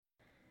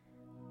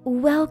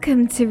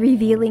Welcome to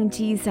Revealing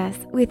Jesus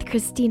with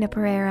Christina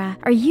Pereira.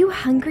 Are you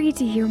hungry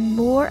to hear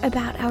more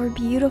about our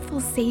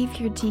beautiful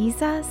Savior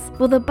Jesus?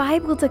 Well, the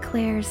Bible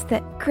declares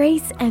that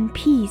grace and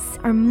peace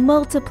are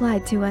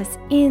multiplied to us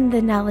in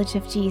the knowledge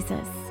of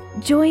Jesus.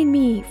 Join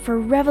me for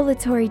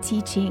revelatory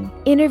teaching,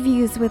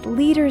 interviews with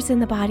leaders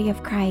in the body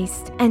of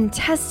Christ, and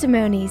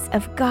testimonies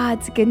of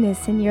God's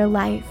goodness in your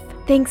life.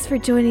 Thanks for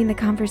joining the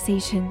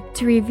conversation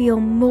to reveal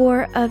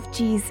more of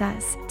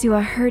Jesus to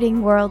a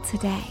hurting world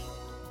today.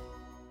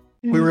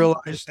 We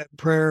realize that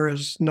prayer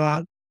is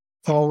not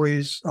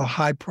always a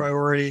high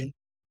priority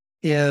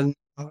in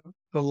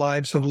the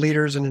lives of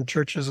leaders and in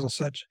churches and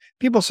such.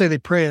 People say they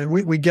pray, and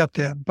we get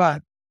that.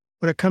 But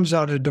when it comes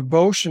out of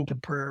devotion to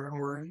prayer,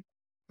 and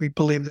we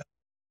believe that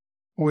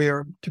we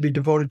are to be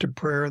devoted to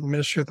prayer and the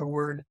ministry of the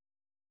word,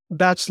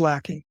 that's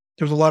lacking.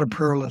 There's a lot of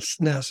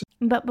prayerlessness.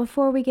 But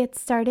before we get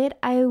started,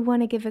 I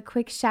want to give a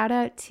quick shout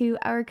out to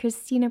our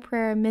Christina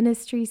Pereira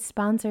Ministry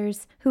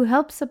sponsors who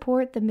help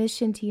support the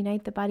mission to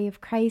unite the body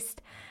of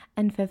Christ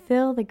and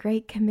fulfill the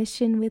Great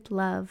Commission with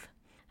love.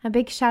 A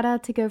big shout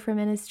out to Gopher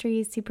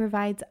Ministries, who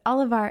provides all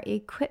of our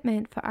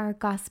equipment for our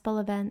gospel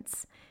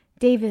events.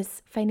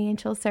 Davis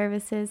Financial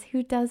Services,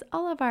 who does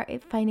all of our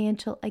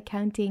financial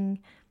accounting.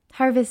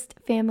 Harvest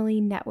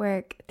Family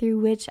Network, through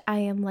which I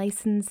am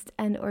licensed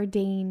and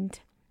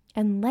ordained.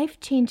 And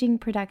Life-Changing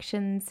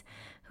Productions,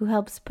 who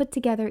helps put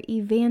together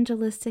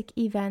evangelistic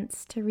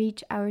events to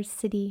reach our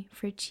city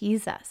for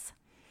Jesus.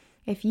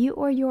 If you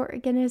or your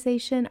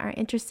organization are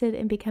interested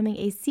in becoming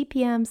a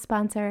CPM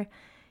sponsor,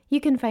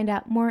 you can find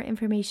out more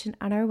information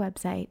on our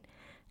website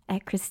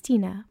at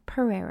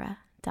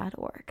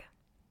christinapereira.org.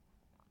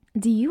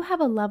 Do you have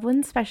a loved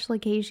one's special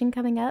occasion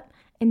coming up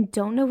and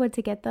don't know what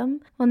to get them?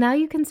 Well, now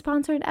you can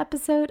sponsor an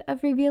episode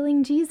of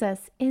Revealing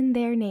Jesus in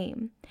their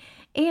name.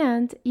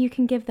 And you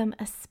can give them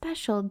a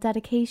special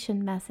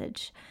dedication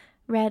message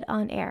read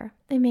on air.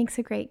 It makes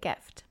a great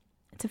gift.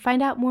 To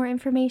find out more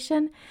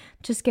information,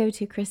 just go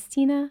to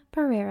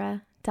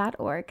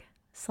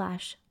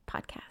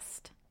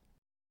christinapereira.org/podcast.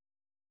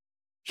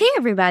 Hey,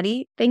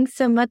 everybody. Thanks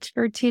so much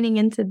for tuning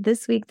into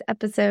this week's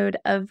episode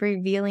of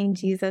Revealing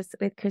Jesus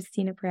with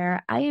Christina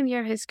Pereira. I am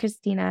your host,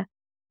 Christina,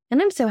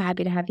 and I'm so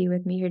happy to have you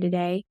with me here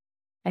today.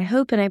 I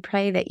hope and I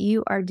pray that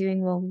you are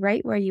doing well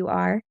right where you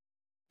are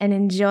and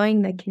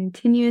enjoying the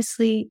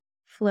continuously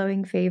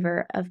flowing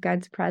favor of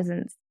God's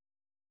presence.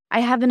 I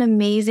have an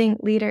amazing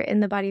leader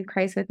in the body of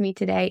Christ with me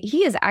today.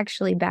 He is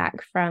actually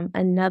back from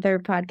another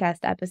podcast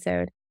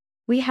episode.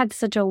 We had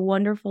such a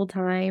wonderful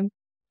time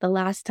the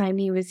last time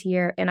he was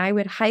here, and I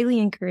would highly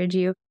encourage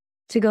you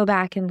to go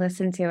back and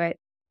listen to it.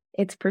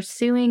 It's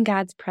Pursuing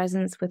God's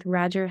Presence with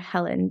Roger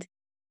Helland,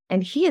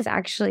 and he is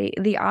actually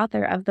the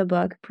author of the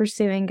book,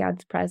 Pursuing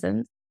God's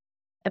Presence,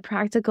 a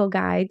practical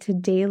guide to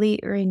daily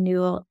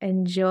renewal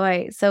and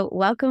joy. So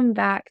welcome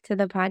back to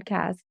the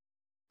podcast,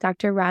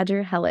 Dr.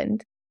 Roger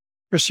Helland.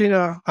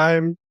 Christina,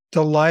 I'm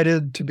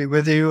delighted to be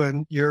with you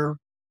and your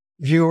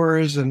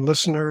viewers and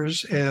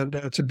listeners. And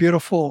it's a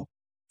beautiful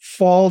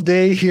fall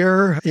day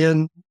here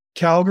in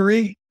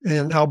Calgary,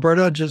 in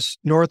Alberta, just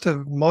north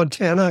of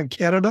Montana in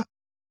Canada.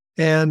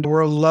 And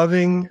we're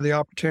loving the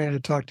opportunity to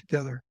talk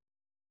together.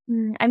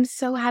 I'm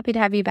so happy to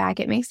have you back.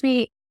 It makes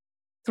me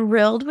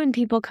thrilled when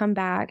people come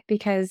back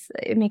because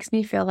it makes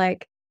me feel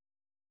like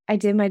I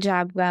did my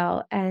job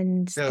well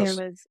and There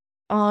was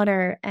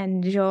honor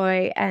and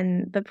joy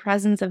and the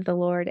presence of the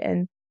Lord,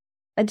 and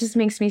that just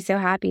makes me so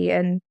happy.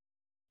 And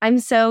I'm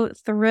so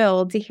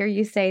thrilled to hear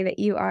you say that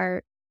you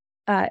are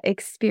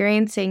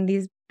experiencing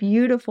these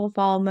beautiful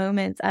fall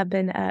moments up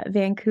in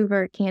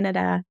Vancouver,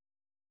 Canada,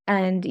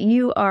 and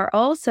you are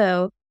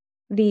also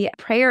the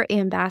prayer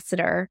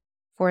ambassador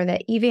for the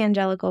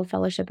Evangelical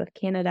Fellowship of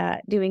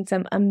Canada, doing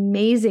some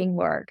amazing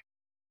work.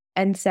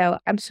 And so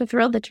I'm so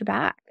thrilled that you're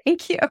back.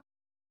 Thank you.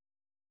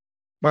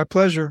 My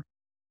pleasure.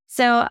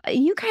 So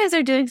you guys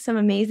are doing some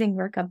amazing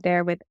work up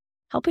there with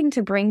helping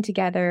to bring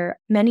together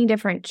many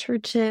different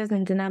churches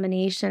and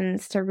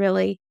denominations to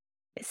really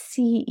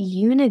see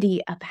unity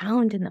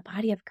abound in the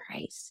body of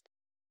Christ.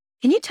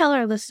 Can you tell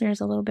our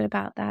listeners a little bit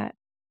about that?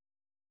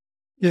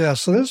 Yeah,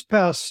 so this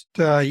past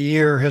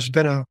year has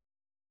been a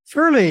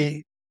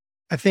fairly,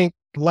 I think,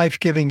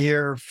 life-giving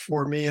year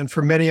for me and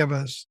for many of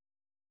us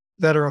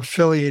that are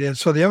affiliated.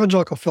 So the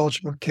Evangelical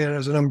Fellowship of Canada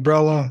is an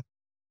umbrella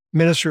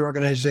ministry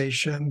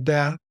organization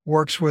that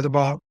works with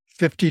about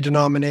 50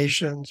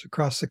 denominations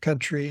across the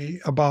country,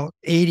 about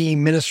 80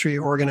 ministry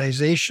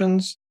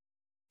organizations.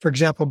 For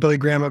example, Billy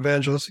Graham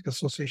Evangelistic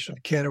Association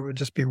of Canada would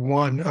just be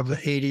one of the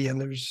 80,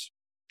 and there's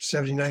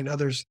 79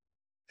 others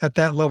at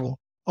that level.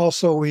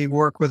 Also, we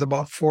work with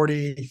about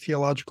 40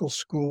 theological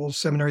schools,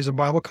 seminaries, and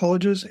Bible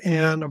colleges,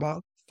 and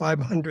about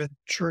 500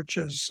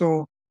 churches.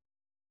 So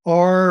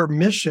our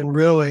mission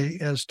really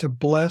is to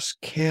bless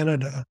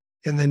Canada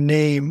in the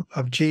name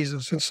of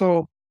Jesus. And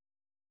so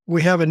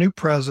we have a new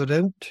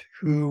president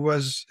who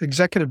was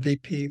executive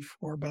VP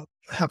for about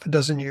half a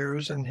dozen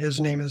years, and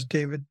his name is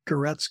David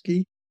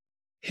Goretzky.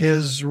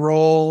 His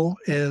role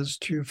is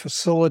to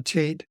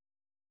facilitate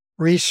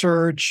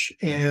research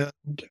and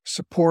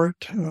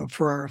support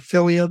for our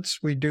affiliates.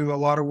 We do a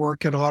lot of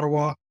work in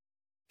Ottawa,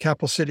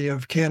 capital city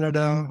of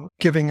Canada,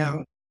 giving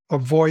a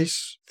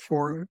voice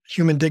for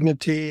human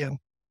dignity and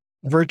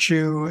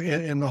virtue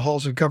in the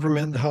halls of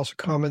government, the House of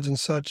Commons and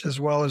such,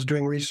 as well as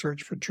doing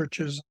research for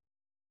churches,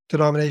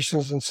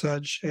 denominations and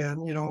such,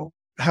 and,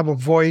 have a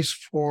voice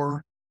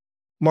for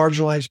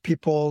marginalized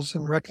peoples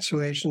and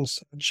reconciliation and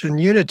such. And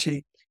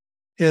unity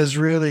is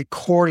really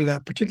core to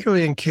that,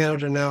 particularly in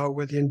Canada now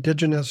with the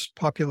Indigenous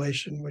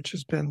population, which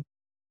has been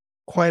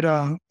quite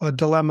a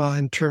dilemma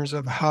in terms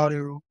of how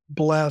to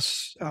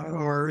bless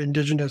our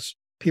Indigenous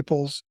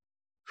peoples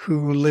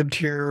who lived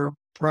here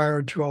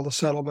prior to all the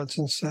settlements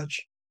and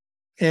such.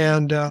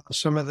 And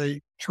some of the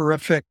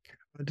terrific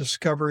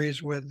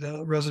discoveries with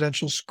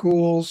residential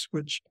schools,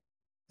 which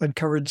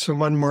uncovered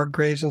some unmarked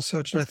graves and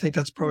such. And I think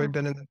that's probably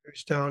been in the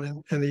news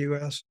down in the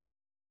U.S.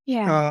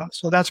 Yeah.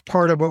 So that's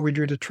part of what we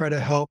do to try to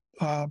help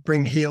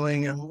bring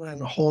healing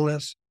and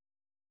wholeness,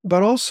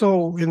 but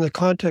also in the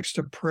context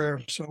of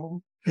prayer.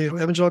 So,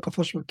 Evangelical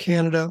Fellowship of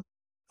Canada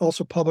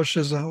also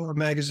publishes a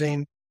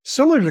magazine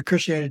similar to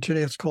Christianity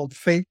Today. It's called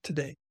Faith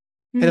Today.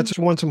 And it's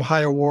won some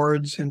high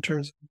awards in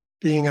terms of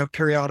being a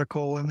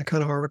periodical and the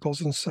kind of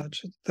articles and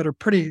such that are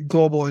pretty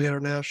global and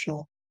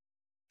international.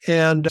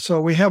 And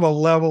so we have a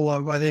level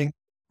of, I think,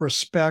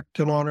 respect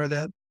and honor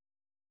that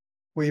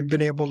we've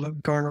been able to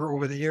garner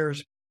over the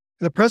years.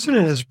 The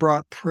president has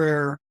brought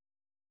prayer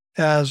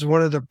as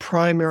one of the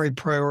primary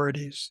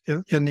priorities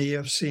in the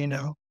EFC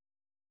now.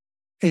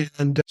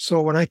 And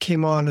so when I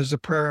came on as a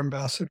prayer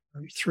ambassador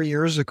 3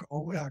 years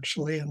ago,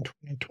 actually in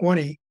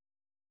 2020,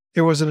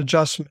 it was an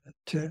adjustment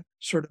to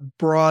sort of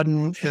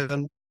broaden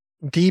and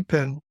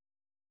deepen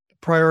the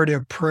priority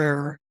of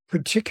prayer,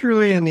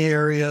 particularly in the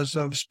areas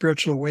of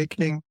spiritual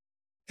awakening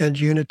and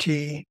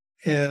unity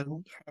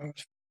and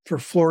for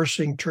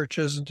flourishing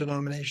churches and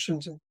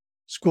denominations and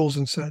schools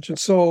and such. And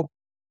so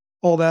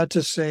all that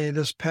to say,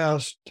 this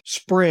past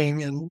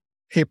spring in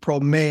April,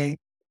 May,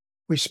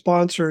 we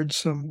sponsored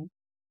some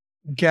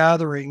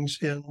gatherings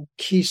in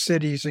key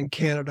cities in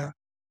Canada.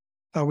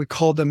 We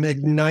called them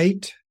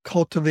Ignite,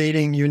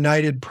 Cultivating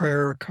United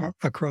Prayer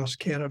across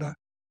Canada.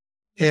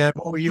 And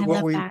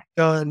what we've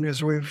done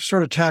is we've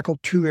sort of tackled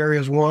two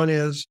areas. One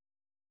is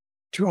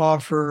to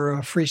offer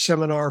a free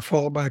seminar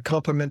followed by a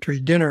complimentary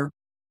dinner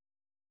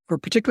for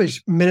particularly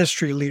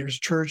ministry leaders,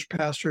 church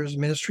pastors,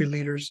 ministry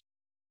leaders,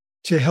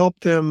 to help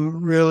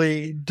them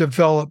really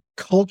develop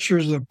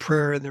cultures of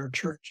prayer in their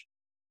church.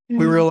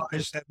 We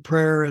realize that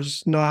prayer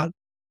is not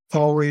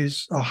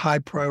always a high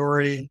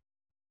priority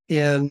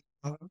in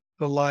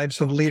the lives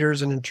of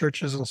leaders and in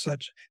churches and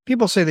such.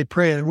 People say they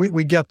pray, and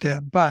we get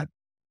that. But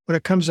when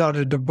it comes out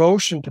of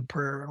devotion to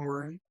prayer,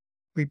 and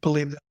we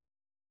believe that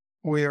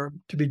we are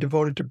to be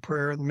devoted to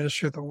prayer and the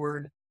ministry of the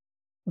word,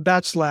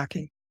 that's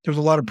lacking. There's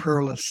a lot of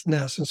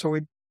prayerlessness. And so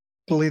we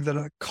believe that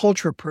a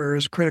culture of prayer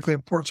is critically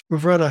important.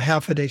 We've run a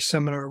half-a-day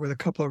seminar with a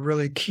couple of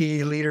really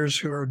key leaders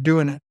who are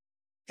doing it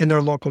in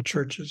their local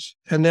churches.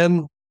 And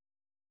then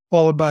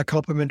followed by a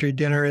complimentary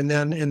dinner. And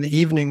then in the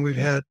evening, we've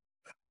had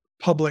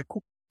public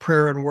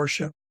prayer and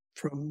worship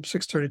from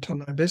 6:30 till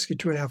 9, basically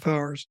 2.5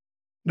 hours.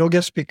 No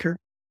guest speaker.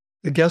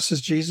 The guest is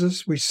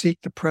Jesus. We seek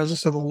the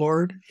presence of the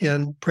Lord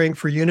in praying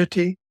for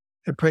unity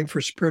and praying for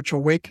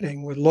spiritual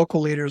awakening with local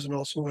leaders and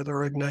also with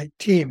our Ignite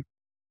team.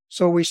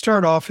 So we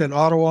start off in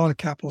Ottawa, the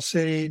capital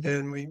city.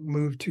 Then we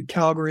move to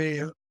Calgary,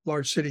 a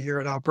large city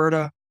here in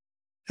Alberta,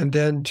 and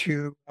then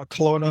to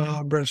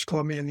Kelowna, British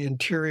Columbia, in the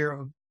interior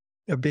of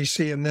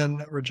BC, and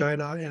then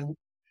Regina in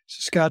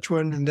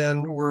Saskatchewan. And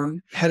then we're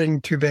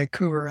heading to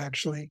Vancouver,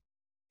 actually,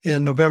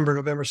 in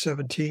November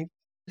 17th.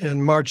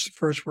 And March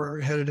 1st, we're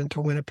headed into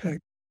Winnipeg.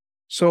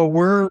 So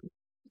we're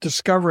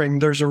discovering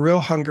there's a real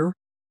hunger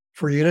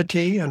for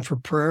unity and for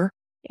prayer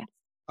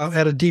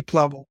at a deep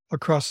level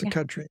across the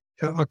country,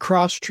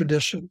 across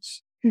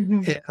traditions.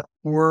 And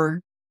we're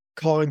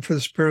calling for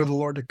the Spirit of the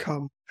Lord to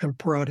come and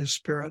pour out his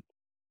Spirit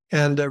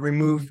and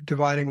remove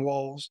dividing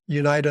walls,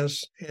 unite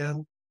us,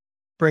 and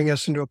bring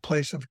us into a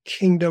place of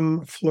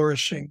kingdom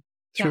flourishing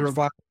through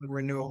revival and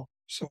renewal.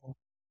 So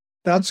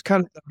that's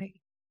kind of the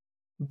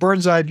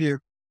bird's eye view.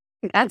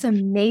 That's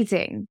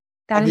amazing.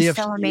 That is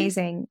so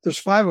amazing. There's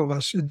 5 of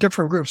us in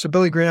different groups. So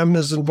Billy Graham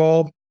is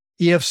involved.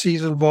 EFC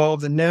is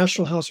involved. The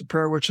National House of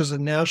Prayer, which is a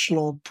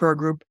national prayer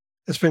group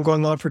that's been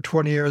going on for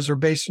 20 years. They're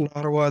based in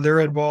Ottawa. They're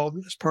involved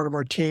as part of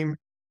our team.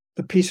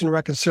 The Peace and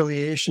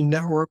Reconciliation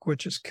Network,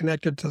 which is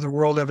connected to the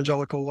World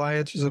Evangelical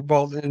Alliance, is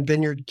involved in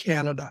Vineyard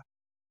Canada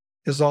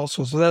is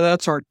also. So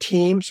that's our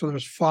team. So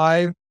there's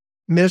 5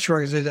 ministry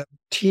organizations that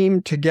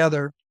team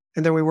together.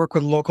 And then we work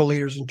with local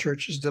leaders in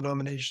churches,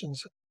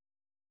 denominations,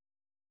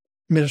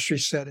 ministry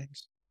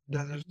settings.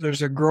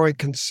 There's a growing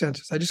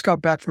consensus. I just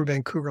got back from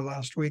Vancouver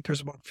last week. There's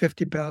about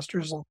 50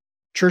 pastors and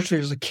church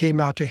leaders that came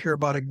out to hear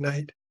about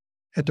Ignite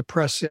and to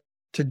press it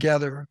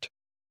together to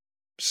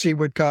see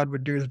what God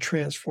would do to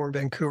transform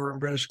Vancouver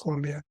and British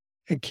Columbia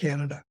and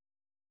Canada.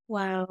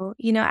 Wow.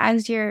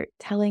 As you're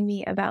telling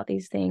me about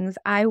these things,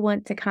 I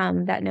want to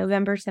come that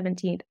November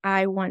 17th.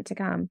 I want to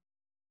come.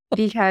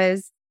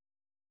 because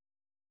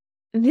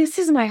this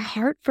is my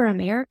heart for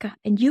America,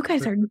 and you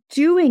guys are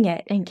doing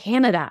it in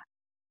Canada.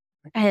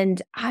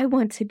 And I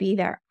want to be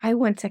there. I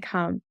want to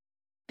come,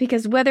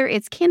 because whether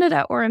it's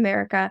Canada or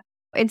America,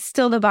 it's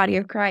still the body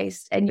of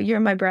Christ, and you're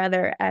my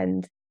brother.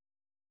 And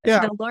Yeah.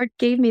 the Lord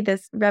gave me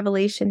this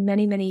revelation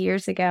many, many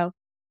years ago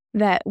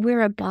that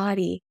we're a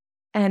body.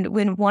 And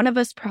when one of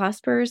us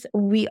prospers,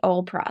 we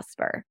all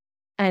prosper.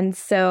 And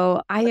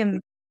so I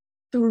am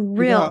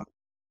thrilled.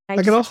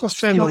 I can also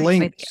send the join with you.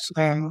 links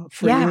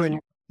for you and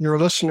your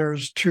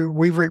listeners to,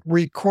 we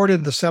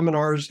recorded the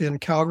seminars in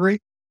Calgary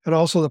and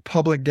also the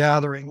public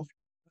gathering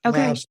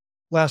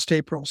last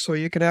April. So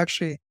you can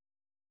actually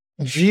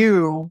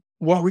view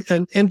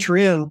and enter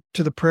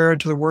into the prayer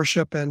and to the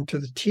worship and to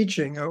the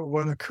teaching of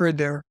what occurred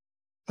there.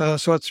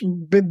 So it's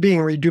being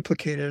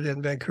reduplicated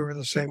in Vancouver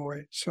the same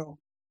way. So,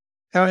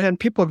 and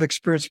people have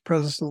experienced the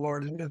presence of the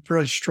Lord in a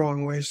very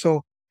strong way.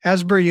 So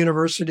Asbury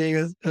University,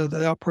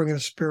 the outpouring of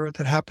the Spirit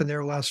that happened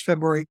there last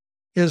February,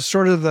 is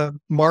sort of the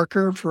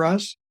marker for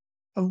us.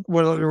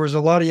 Well, there was a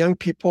lot of young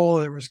people.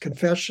 There was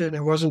confession.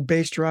 It wasn't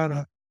based around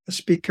a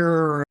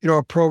speaker or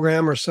a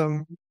program or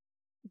some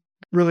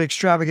really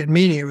extravagant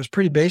meeting. It was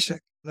pretty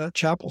basic. That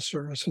chapel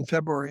service in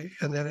February,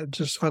 and then it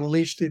just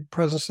unleashed the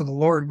presence of the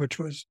Lord, which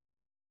was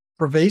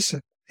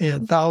pervasive.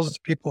 And thousands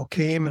of people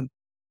came, and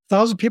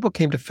thousands of people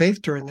came to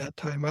faith during that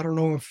time. I don't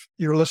know if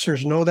your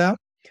listeners know that,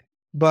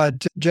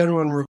 but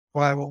genuine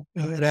revival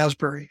at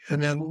Asbury.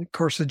 And then, of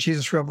course, the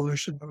Jesus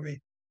Revolution movie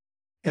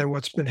and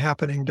what's been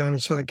happening down in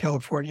Southern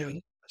California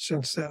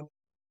since then.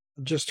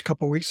 Just a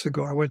couple of weeks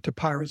ago, I went to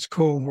Pirates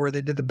Cove where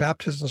they did the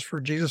baptisms for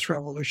Jesus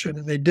Revolution,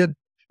 and they did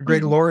a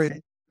great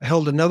laureate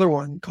held another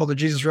one called the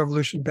Jesus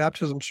Revolution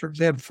Baptism Service.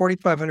 They had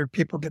 4,500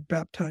 people get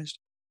baptized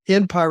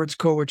in Pirates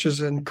Cove, which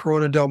is in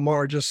Corona del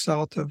Mar, just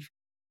south of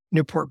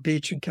Newport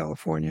Beach in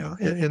California,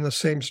 in the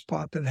same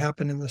spot that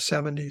happened in the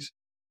 70s.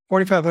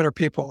 4,500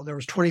 people. There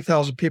was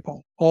 20,000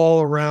 people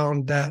all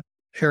around that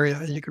area,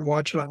 and you can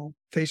watch it on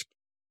Facebook.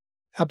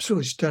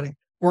 Absolutely stunning.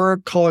 We're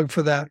calling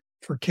for that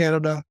for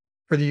Canada,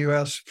 for the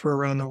U.S., for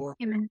around the world.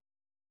 Amen.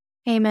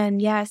 Amen.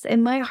 Yes.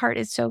 And my heart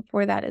is so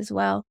for that as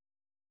well.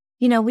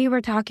 We were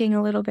talking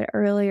a little bit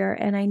earlier,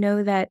 and I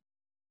know that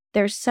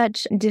there's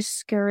such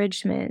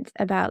discouragement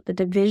about the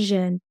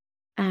division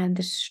and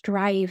the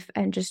strife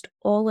and just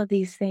all of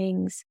these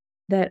things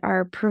that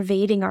are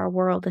pervading our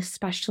world,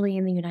 especially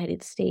in the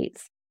United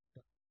States.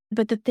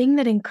 But the thing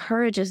that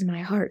encourages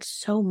my heart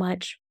so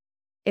much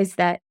is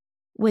that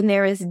when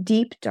there is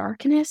deep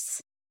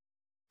darkness,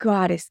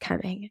 God is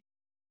coming.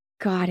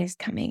 God is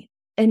coming.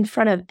 In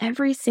front of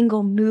every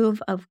single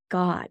move of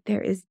God,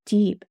 there is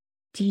deep,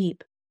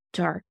 deep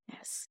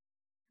darkness.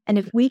 And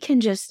if we can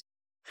just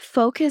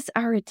focus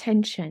our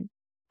attention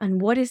on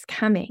what is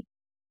coming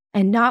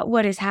and not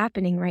what is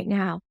happening right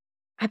now,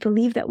 I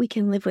believe that we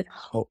can live with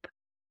hope,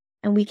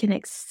 and we can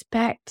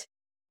expect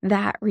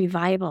that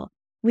revival.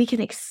 We can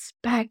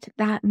expect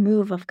that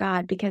move of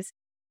God, because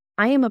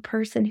I am a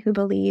person who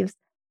believes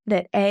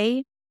that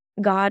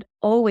God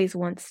always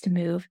wants to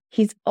move.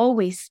 He's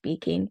always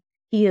speaking.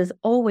 He is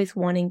always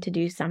wanting to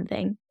do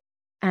something.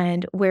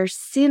 And where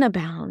sin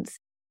abounds,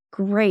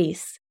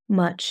 grace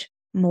much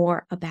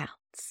more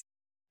abounds.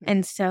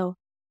 And so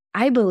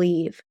I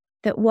believe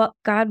that what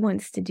God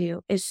wants to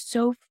do is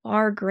so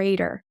far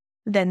greater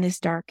than this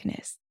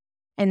darkness.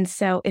 And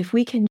so if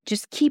we can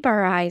just keep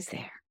our eyes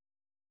there,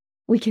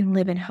 we can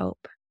live in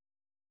hope.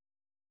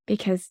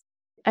 Because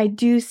I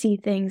do see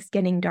things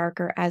getting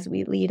darker as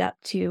we lead up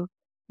to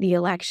the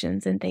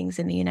elections and things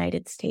in the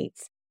United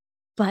States.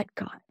 But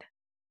God.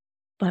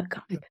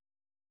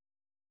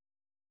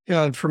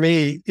 Yeah, and for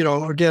me,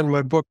 again,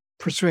 my book,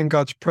 Pursuing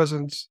God's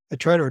Presence, I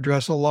try to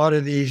address a lot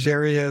of these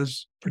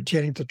areas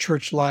pertaining to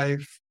church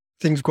life,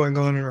 things going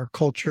on in our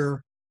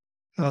culture,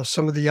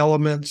 some of the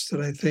elements that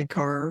I think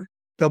are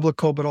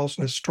biblical, but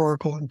also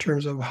historical in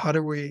terms of how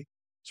do we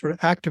sort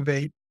of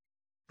activate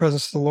the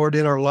presence of the Lord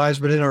in our lives,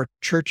 but in our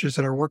churches,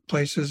 in our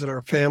workplaces, in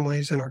our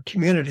families, in our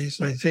communities.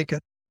 And I think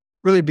it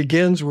really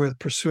begins with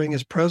pursuing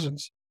his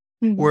presence,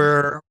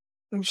 where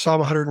Psalm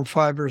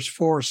 105, verse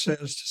 4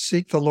 says to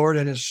seek the Lord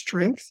in his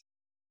strength,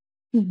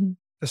 to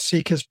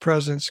seek his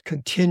presence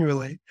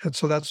continually. And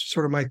so that's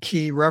sort of my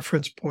key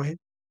reference point.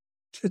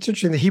 It's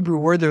interesting, the Hebrew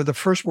word there, the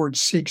first word,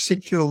 seek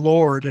the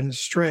Lord in his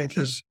strength,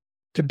 is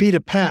to beat a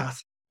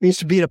path. It means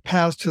to beat a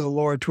path to the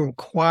Lord, to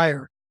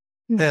inquire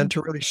and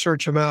to really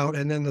search him out.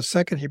 And then the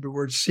second Hebrew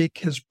word, seek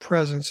his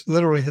presence,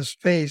 literally his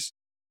face,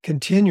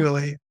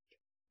 continually,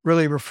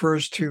 really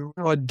refers to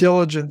a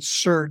diligent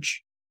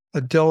search, a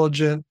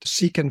diligent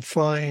seek and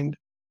find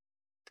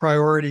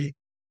priority.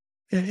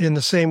 In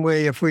the same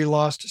way, if we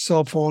lost a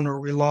cell phone or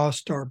we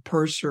lost our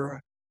purse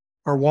or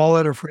our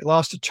wallet, or if we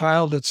lost a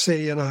child, let's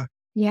say in a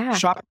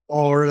shopping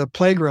mall or at a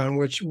playground,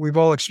 which we've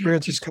all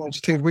experienced these kinds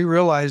of things, we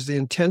realize the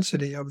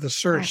intensity of the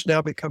search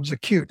now becomes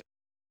acute.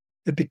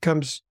 It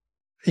becomes,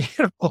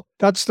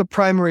 that's the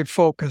primary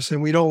focus,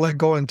 and we don't let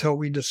go until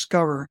we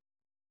discover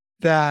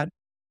that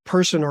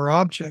person or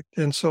object.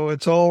 And so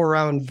it's all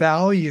around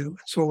value.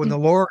 So when the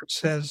Lord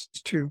says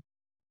to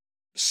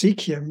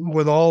seek him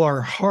with all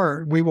our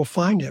heart, we will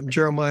find him.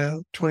 Jeremiah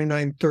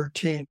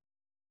 29:13.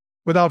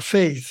 Without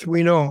faith,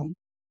 we know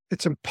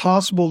it's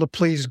impossible to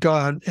please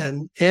God,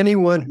 and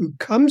anyone who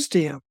comes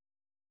to him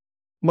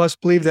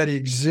must believe that he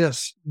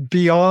exists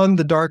beyond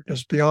the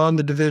darkness, beyond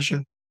the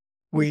division.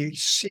 We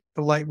seek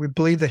the light. We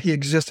believe that he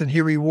exists, and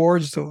he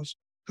rewards those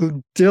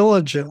who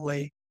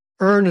diligently,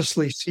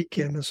 earnestly seek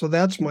him. And so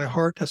that's my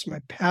heart, that's my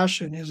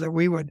passion, is that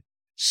we would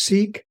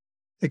seek,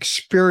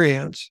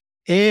 experience,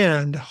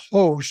 and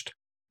host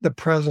the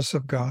presence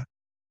of God.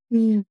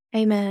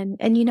 Amen.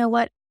 And you know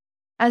what?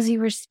 As you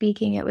were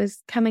speaking, it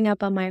was coming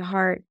up on my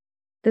heart.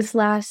 This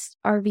last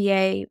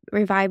RVA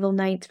revival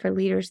nights for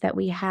leaders that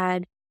we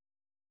had,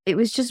 it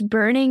was just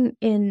burning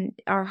in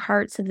our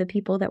hearts of the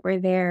people that were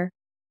there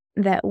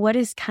that what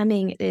is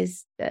coming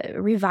is a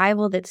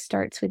revival that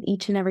starts with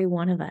each and every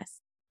one of us.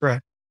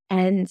 Right.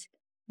 And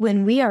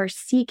when we are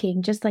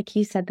seeking, just like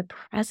you said, the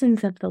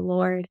presence of the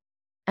Lord,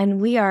 and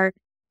we are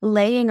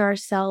laying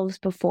ourselves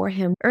before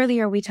him.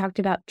 Earlier, we talked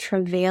about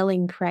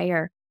travailing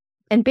prayer.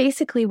 And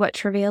basically what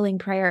travailing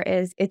prayer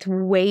is, it's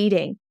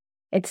waiting.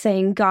 It's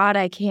saying, God,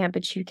 I can't,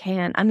 but you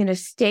can. I'm going to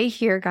stay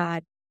here,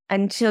 God,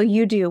 until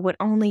you do what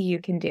only you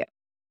can do.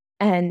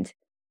 And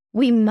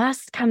we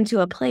must come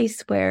to a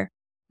place where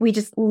we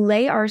just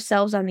lay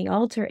ourselves on the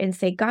altar and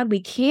say, God,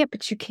 we can't,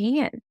 but you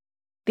can.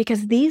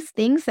 Because these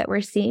things that we're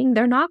seeing,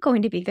 they're not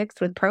going to be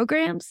fixed with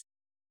programs.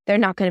 They're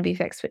not going to be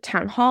fixed with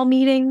town hall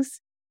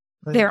meetings.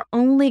 Right. They're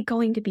only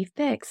going to be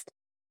fixed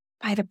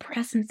by the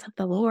presence of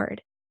the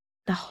Lord,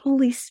 the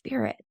Holy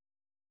Spirit.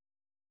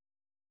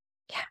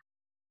 Yeah.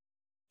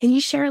 Can you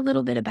share a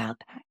little bit about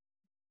that?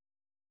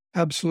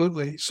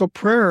 Absolutely. So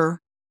prayer,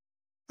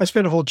 I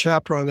spent a whole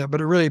chapter on that,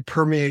 but it really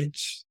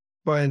permeates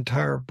my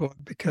entire book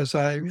because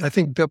I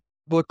think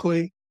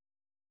biblically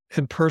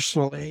and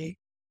personally,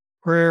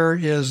 prayer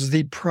is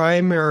the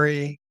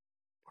primary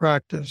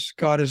practice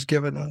God has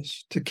given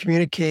us to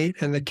communicate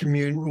and to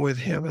commune with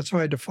him. That's how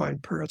I define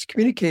prayer. It's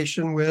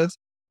communication with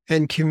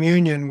and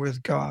communion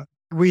with God.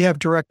 We have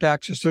direct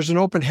access. There's an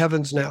open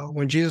heavens now.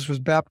 When Jesus was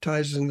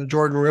baptized in the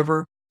Jordan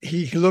River,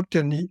 he looked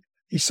and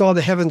he saw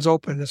the heavens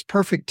open. It's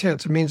perfect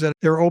tense. It means that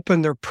they're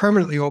open, they're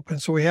permanently open.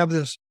 So we have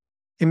this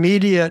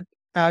immediate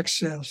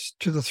access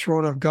to the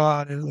throne of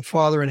God and the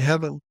Father in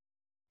heaven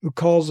who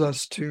calls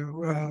us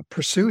to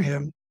pursue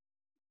him.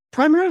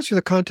 Primarily through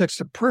the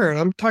context of prayer. And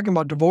I'm talking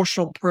about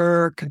devotional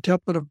prayer,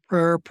 contemplative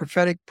prayer,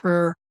 prophetic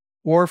prayer,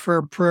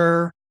 warfare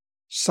prayer,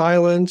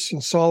 silence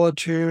and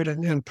solitude,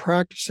 and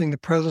practicing the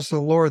presence of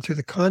the Lord through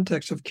the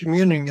context of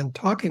communing and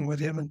talking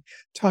with him and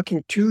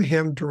talking to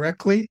him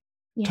directly,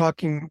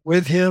 talking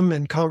with him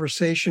in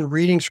conversation,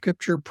 reading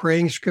scripture,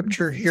 praying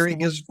scripture, hearing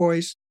his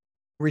voice,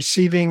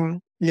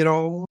 receiving,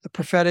 the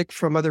prophetic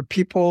from other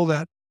people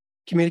that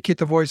communicate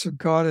the voice of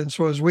God. And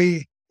so as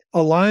we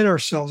align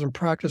ourselves and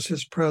practice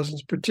his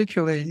presence,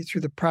 particularly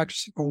through the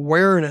practice of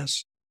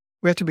awareness,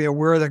 we have to be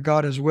aware that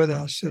God is with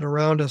us and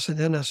around us and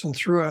in us and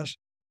through us.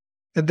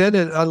 And then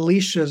it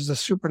unleashes the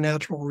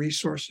supernatural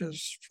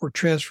resources for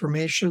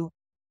transformation,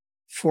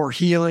 for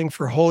healing,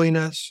 for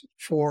holiness,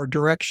 for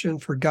direction,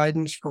 for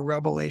guidance, for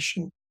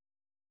revelation.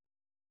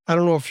 I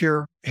don't know if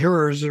your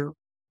hearers or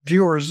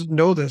viewers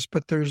know this,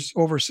 but there's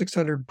over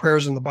 600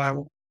 prayers in the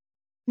Bible,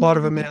 a lot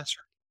of them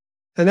answered.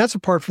 And that's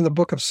apart from the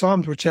book of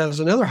Psalms, which has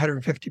another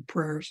 150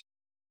 prayers.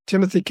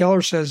 Timothy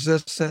Keller says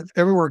this, that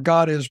everywhere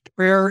God is,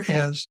 prayer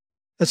is.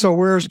 And so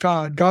where's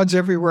God? God's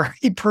everywhere.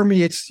 He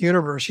permeates the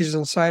universe. He's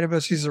inside of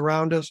us. He's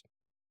around us.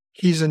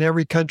 He's in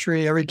every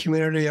country, every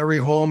community, every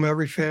home,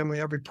 every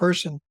family, every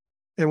person.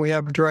 And we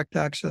have direct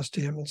access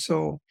to him. And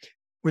so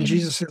when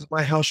Jesus says,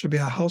 my house should be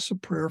a house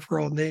of prayer for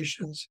all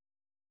nations,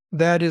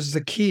 that is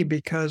the key,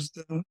 because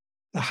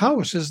the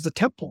house is the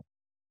temple.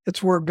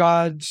 It's where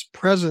God's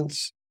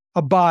presence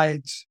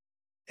abides.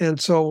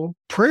 And so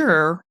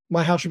prayer,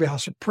 my house should be a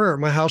house of prayer.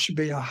 My house should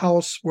be a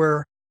house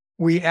where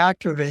we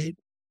activate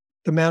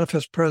the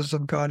manifest presence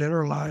of God in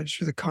our lives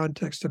through the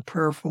context of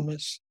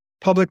prayerfulness,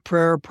 public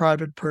prayer,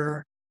 private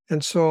prayer.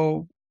 And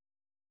so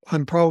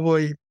I'm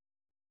probably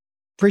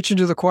preaching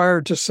to the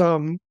choir to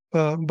some,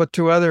 but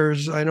to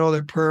others, I know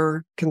that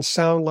prayer can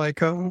sound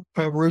like a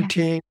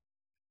routine,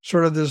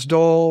 sort of this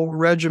dull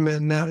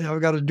regimen that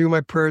I've got to do my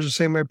prayers and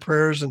say my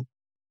prayers and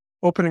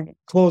open and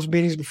close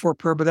meetings before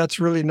prayer, but that's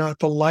really not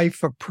the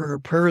life of prayer.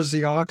 Prayer is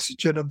the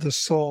oxygen of the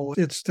soul.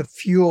 It's the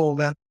fuel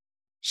that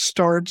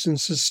starts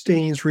and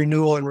sustains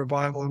renewal and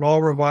revival, and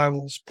all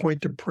revivals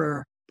point to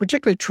prayer,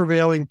 particularly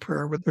travailing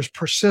prayer, where there's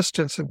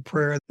persistence in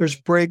prayer, there's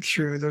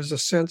breakthrough, there's a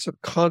sense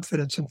of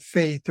confidence and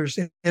faith, there's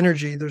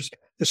energy, there's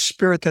the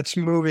spirit that's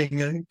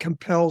moving and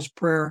compels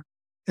prayer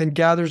and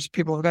gathers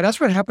people of God.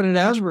 That's what happened in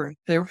Asbury.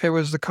 It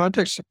was the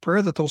context of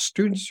prayer that those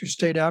students who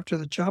stayed after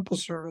the chapel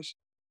service,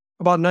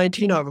 about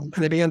 19 of them,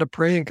 and they began to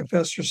pray and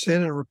confess their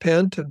sin and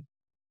repent, and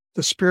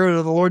the Spirit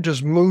of the Lord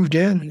just moved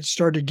in and it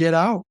started to get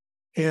out.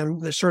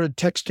 And they started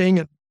texting,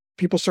 and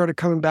people started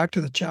coming back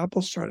to the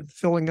chapel, started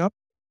filling up.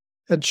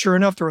 And sure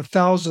enough, there were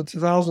thousands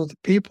and thousands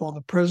of people, and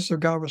the presence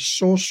of God was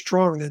so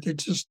strong that they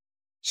just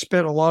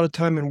spent a lot of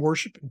time in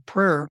worship and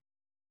prayer.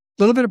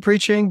 little bit of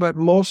preaching, but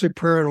mostly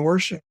prayer and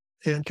worship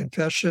and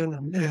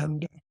confession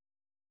and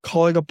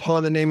calling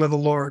upon the name of the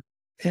Lord.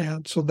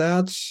 And so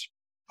that's,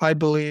 I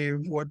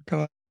believe, what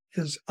God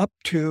is up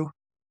to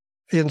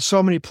in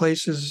so many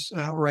places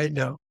right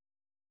now.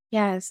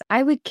 Yes,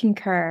 I would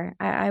concur.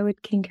 I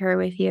would concur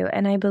with you.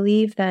 And I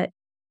believe that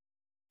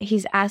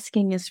he's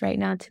asking us right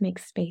now to make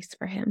space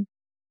for him.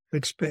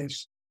 Big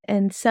space.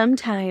 And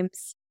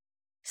sometimes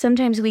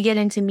we get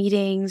into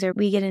meetings or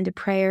we get into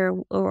prayer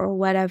or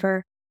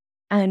whatever,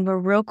 and we're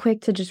real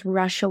quick to just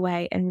rush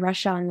away and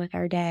rush on with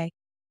our day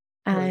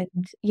and,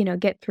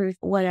 get through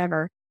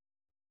whatever.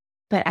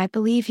 But I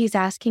believe he's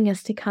asking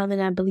us to come,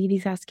 and I believe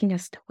he's asking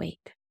us to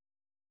wait.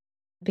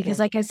 Because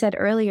like I said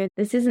earlier,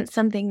 this isn't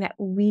something that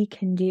we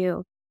can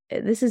do.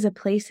 This is a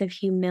place of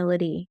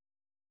humility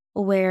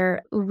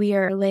where we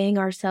are laying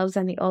ourselves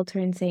on the altar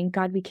and saying,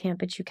 God, we can't,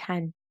 but you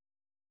can.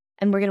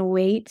 And we're going to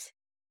wait.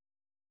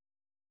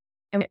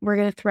 And we're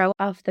going to throw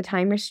off the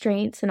time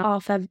restraints and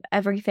off of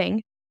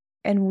everything.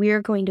 And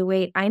we're going to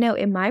wait. I know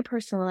in my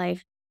personal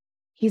life,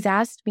 he's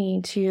asked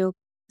me to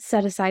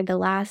set aside the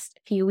last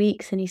few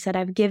weeks. And he said,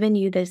 I've given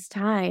you this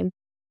time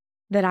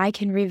that I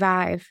can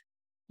revive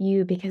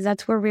you, because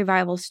that's where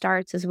revival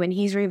starts, is when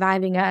he's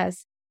reviving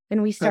us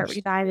and we start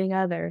reviving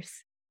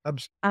others.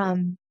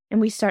 Absolutely.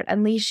 And we start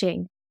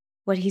unleashing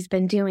what he's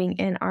been doing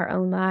in our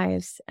own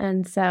lives.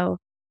 And so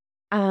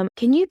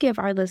can you give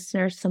our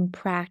listeners some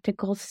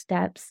practical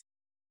steps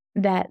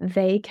that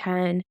they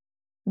can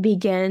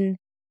begin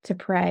to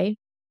pray,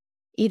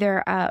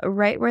 either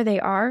right where they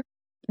are,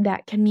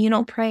 that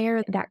communal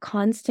prayer, that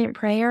constant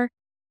prayer,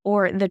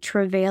 or the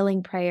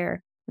travailing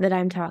prayer that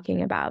I'm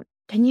talking about?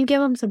 Can you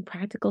give them some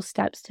practical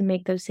steps to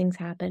make those things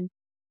happen?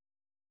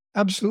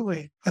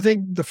 Absolutely. I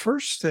think the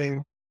first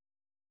thing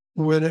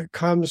when it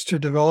comes to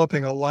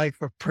developing a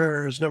life of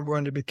prayer is, number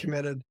one, to be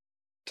committed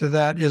to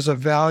that is a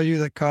value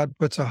that God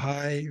puts a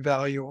high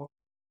value on.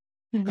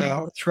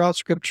 Throughout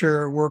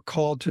Scripture, we're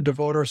called to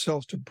devote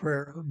ourselves to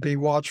prayer, be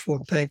watchful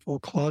and thankful,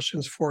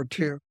 Colossians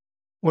 4:2.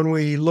 When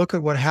we look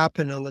at what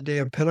happened on the day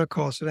of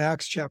Pentecost in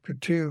Acts chapter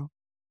 2,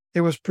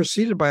 it was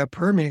preceded by a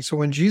prayer meeting. So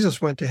when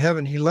Jesus went to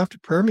heaven, he left a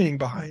prayer meeting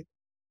behind.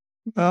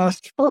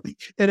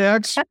 In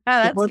Acts,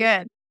 that's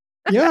good.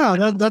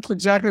 Yeah, that's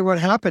exactly what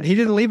happened. He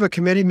didn't leave a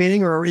committee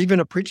meeting or even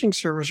a preaching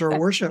service or a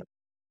worship.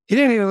 He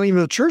didn't even leave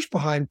the church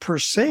behind per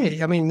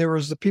se. I mean, there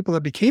was the people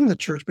that became the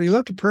church, but he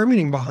left a prayer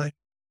meeting behind.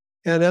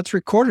 And that's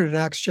recorded in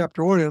Acts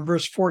chapter 1. In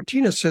verse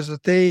 14, it says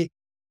that they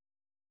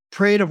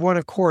prayed of one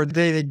accord.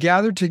 They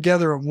gathered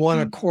together of one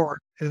accord.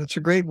 And it's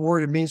a great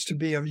word. It means to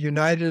be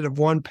united of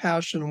one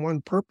passion and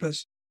one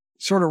purpose,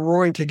 sort of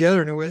roaring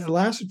together. And it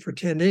lasted for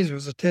 10 days. It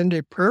was a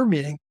 10-day prayer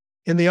meeting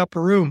in the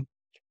upper room.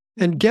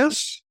 And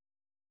guess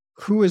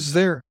who is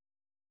there?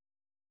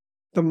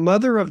 The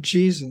mother of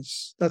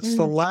Jesus. That's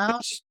the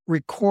last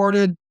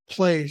recorded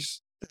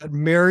place that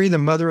Mary, the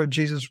mother of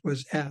Jesus,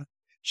 was at.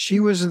 She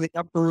was in the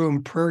upper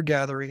room prayer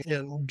gathering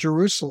in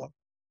Jerusalem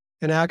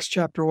in Acts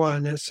chapter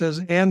 1. It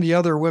says, and the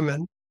other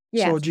women.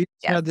 So Jesus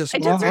had this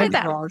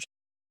entourage.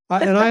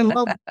 And I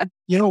love,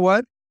 you know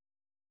what?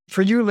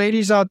 For you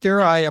ladies out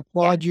there, I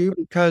applaud you,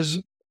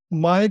 because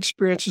my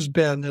experience has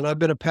been, and I've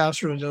been a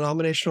pastor and a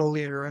denominational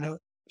leader and a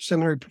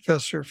seminary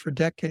professor for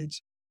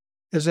decades,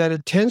 is that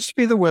it tends to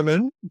be the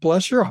women,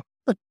 bless your heart,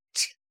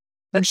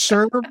 who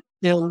serve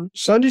in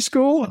Sunday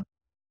school,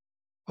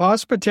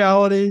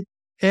 hospitality,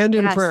 and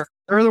in prayer.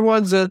 They're the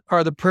ones that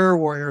are the prayer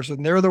warriors,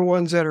 and they're the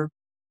ones that are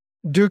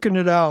duking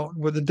it out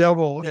with the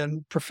devil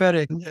and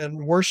prophetic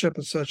and worship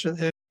and such.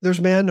 And there's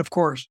men, of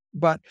course,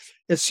 but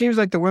it seems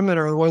like the women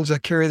are the ones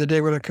that carry the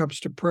day when it comes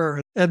to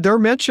prayer. And they're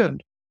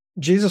mentioned,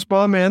 Jesus'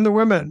 mom and the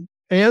women,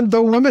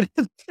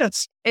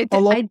 yes,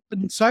 along with the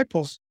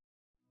disciples.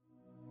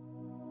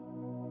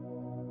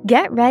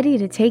 Get ready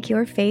to take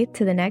your faith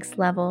to the next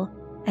level.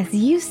 As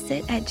you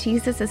sit at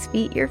Jesus'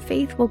 feet, your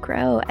faith will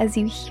grow as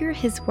you hear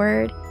his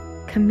word,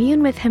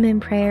 commune with him in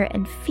prayer,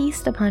 and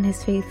feast upon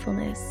his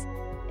faithfulness.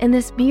 In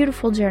this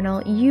beautiful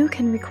journal, you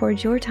can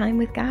record your time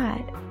with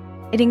God.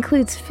 It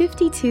includes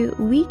 52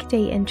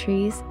 weekday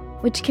entries,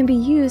 which can be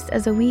used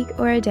as a week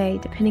or a day,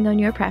 depending on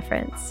your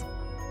preference.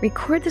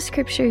 Record the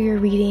scripture you're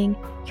reading,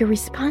 your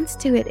response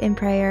to it in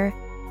prayer,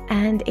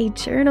 and a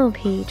journal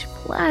page,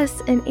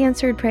 plus an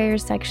answered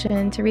prayers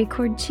section to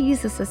record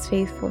Jesus'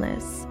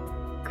 faithfulness.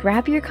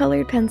 Grab your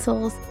colored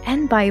pencils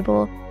and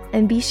Bible,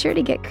 and be sure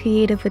to get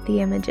creative with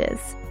the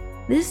images.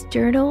 This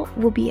journal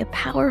will be a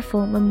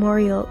powerful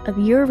memorial of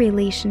your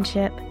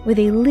relationship with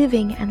a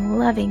living and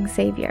loving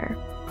Savior.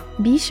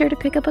 Be sure to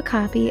pick up a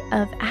copy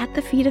of At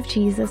the Feet of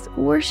Jesus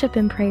Worship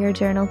and Prayer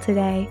Journal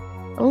today.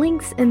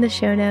 Links in the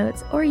show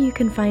notes, or you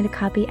can find a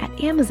copy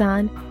at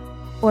Amazon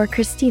or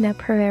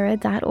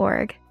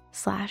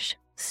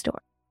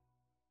ChristinaPerera.org/store.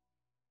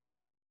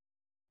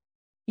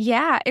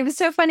 Yeah, it was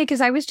so funny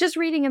because I was just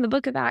reading in the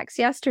book of Acts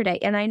yesterday,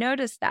 and I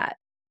noticed that.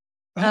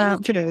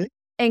 Okay.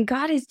 And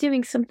God is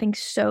doing something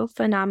so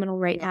phenomenal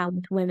right now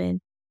with women.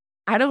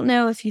 I don't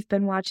know if you've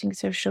been watching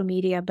social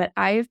media, but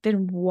I've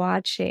been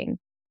watching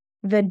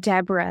the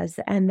Deborahs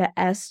and the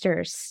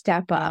Esthers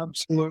step up.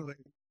 Absolutely.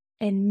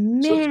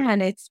 And So,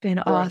 man, it's been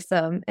right.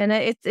 awesome. And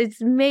it's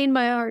made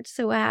my heart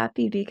so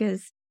happy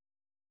because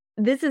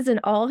this is an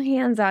all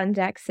hands on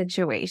deck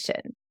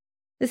situation.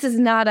 This is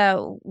not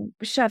a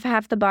shove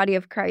half the body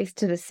of Christ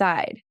to the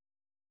side.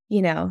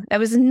 That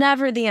was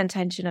never the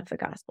intention of the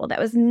gospel. That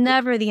was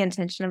never the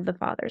intention of the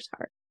Father's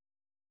heart.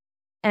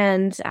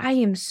 And I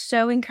am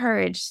so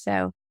encouraged.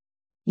 So,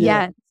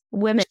 Yeah. yes,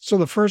 women. So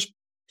the first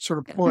sort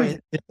of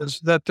point is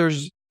that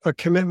there's a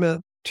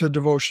commitment to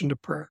devotion to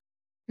prayer.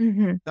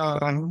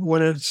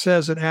 When it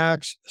says in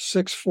Acts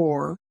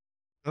 6:4,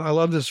 I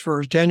love this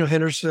verse. Daniel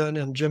Henderson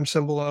and Jim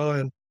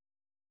Cymbala and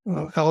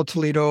Al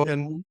Toledo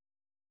and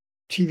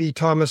T.V.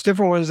 Thomas,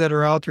 different ones that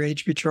are out there,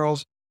 H.B.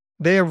 Charles,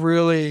 they have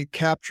really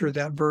captured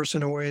that verse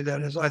in a way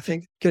that is, I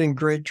think, getting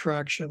great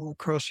traction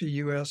across the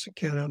U.S. and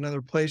Canada and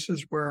other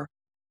places where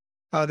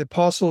the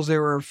apostles, they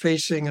were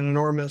facing an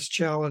enormous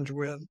challenge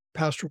with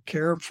pastoral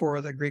care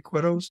for the Greek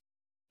widows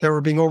that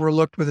were being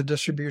overlooked with the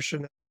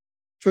distribution of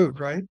food,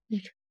 right?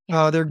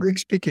 They're Greek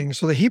speaking.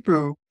 So the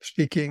Hebrew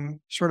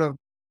speaking sort of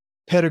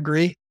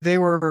pedigree, they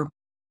were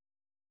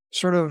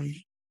sort of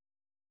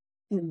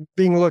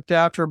being looked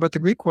after, but the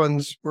Greek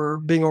ones were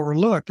being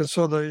overlooked. And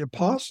so the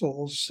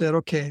apostles said,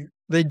 okay,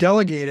 they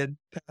delegated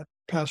that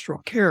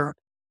pastoral care.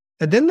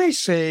 And then they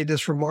say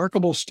this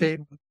remarkable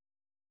statement,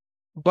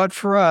 but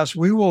for us,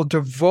 we will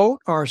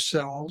devote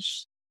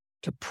ourselves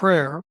to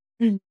prayer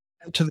and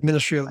to the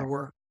ministry of the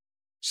word.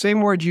 Same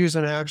word used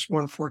in Acts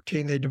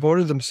 1:14. They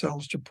devoted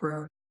themselves to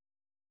prayer.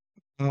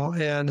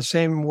 And the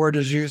same word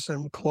is used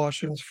in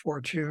Colossians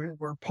 4:2,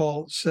 where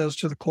Paul says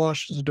to the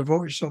Colossians,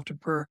 devote yourself to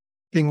prayer,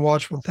 being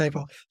watchful and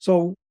thankful.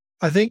 So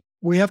I think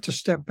we have to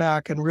step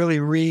back and really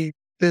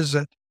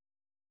revisit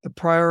the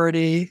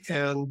priority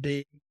and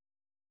the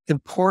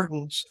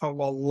importance of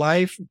a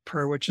life of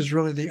prayer, which is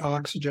really the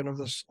oxygen of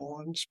the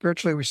soul. And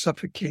spiritually, we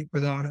suffocate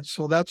without it.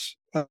 So that's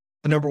the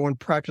number one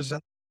practice.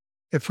 That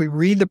if we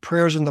read the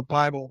prayers in the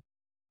Bible,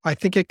 I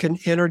think it can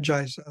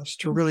energize us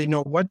to really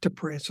know what to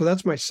pray. So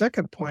that's my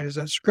second point, is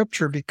that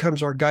scripture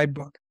becomes our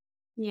guidebook.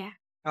 Yeah.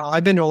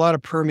 I've been to a lot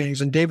of prayer meetings,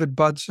 and David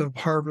Butts of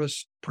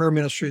Harvest Prayer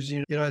Ministries in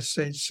the United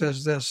States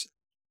says this.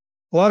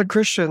 A lot of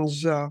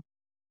Christians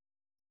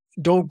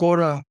don't go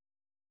to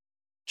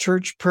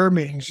church prayer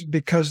meetings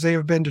because they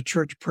have been to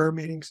church prayer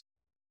meetings.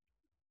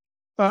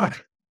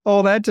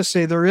 All that to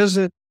say, there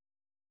isn't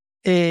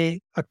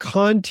a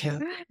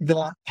content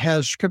that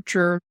has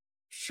scripture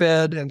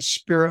fed and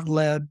spirit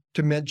led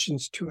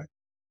dimensions to it.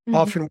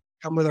 Often we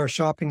come with our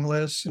shopping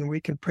lists and we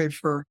can pray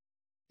for,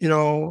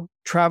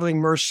 traveling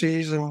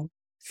mercies and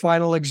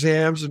final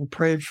exams and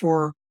pray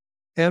for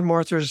Aunt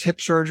Martha's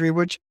hip surgery,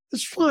 which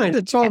is fine.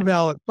 It's all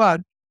valid,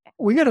 but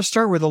we got to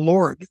start with the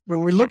Lord.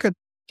 When we look at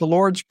the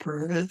Lord's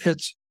Prayer,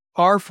 it's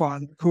our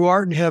Father who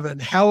art in heaven,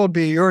 hallowed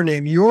be your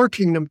name, your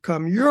kingdom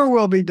come, your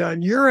will be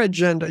done, your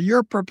agenda,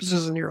 your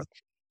purposes in the earth.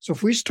 So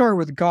if we start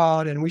with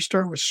God and we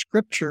start with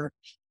scripture,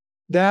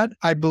 that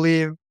I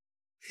believe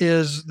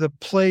is the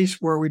place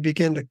where we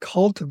begin to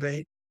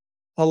cultivate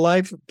a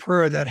life of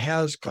prayer that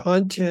has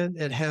content,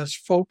 it has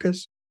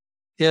focus,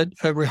 it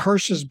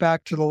rehearses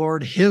back to the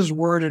Lord His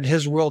word and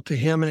His will to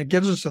Him, and it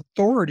gives us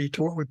authority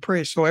to what we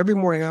pray. So every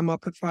morning I'm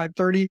up at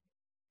 5:30.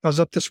 I was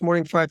up this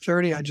morning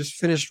 5:30. I just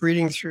finished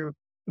reading through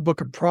the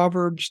book of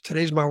Proverbs.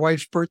 Today's my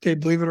wife's birthday,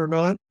 believe it or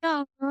not.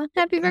 Oh,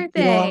 happy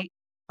birthday.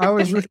 I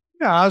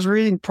was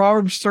reading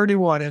Proverbs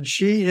 31, and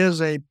she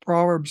is a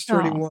Proverbs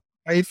 31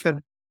 wife,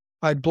 and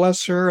I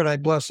bless her and I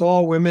bless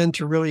all women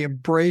to really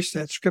embrace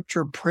that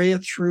scripture, pray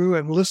it through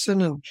and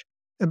listen and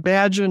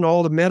imagine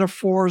all the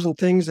metaphors and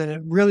things. And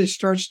it really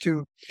starts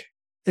to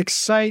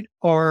excite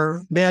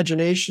our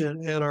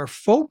imagination and our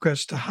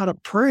focus to how to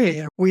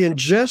pray. We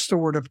ingest the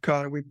word of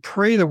God, we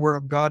pray the word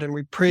of God, and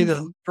we pray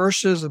the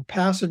verses and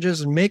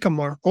passages and make them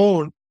our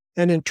own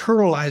and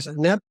internalize it.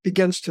 And that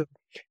begins to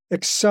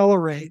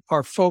accelerate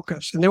our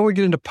focus. And then we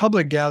get into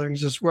public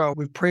gatherings as well.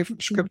 We pray from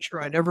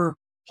scripture. I never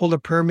hold a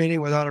prayer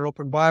meeting without an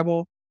open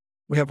Bible.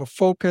 We have a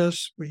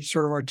focus. We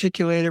sort of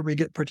articulate it. We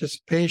get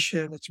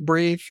participation. It's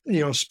brief,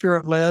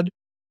 spirit-led.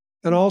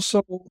 And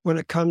also when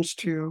it comes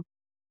to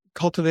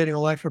cultivating a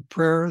life of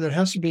prayer, there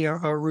has to be a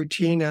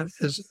routine that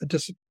is a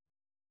discipline.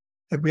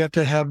 That we have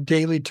to have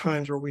daily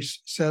times where we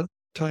set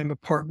time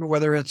apart,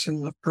 whether it's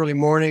in the early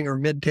morning or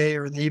midday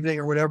or in the evening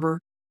or whatever,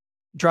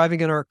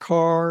 driving in our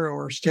car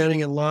or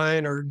standing in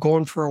line or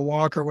going for a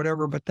walk or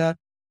whatever. But that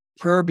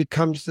prayer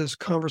becomes this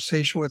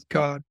conversation with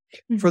God.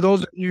 For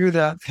those of you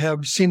that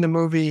have seen the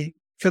movie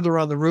Fiddler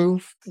on the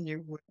Roof,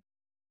 you would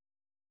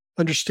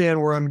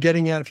understand where I'm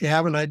getting at. If you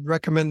haven't, I'd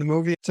recommend the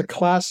movie. It's a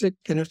classic,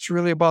 and it's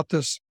really about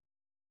this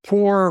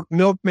poor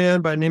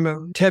milkman by the name of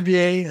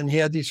Tevier, and he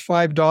had these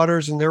 5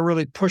 daughters, and they're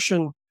really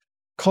pushing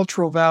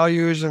cultural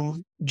values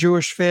and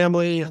Jewish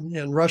family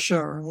and Russia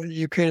or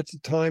Ukraine at the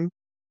time,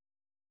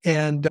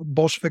 and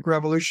Bolshevik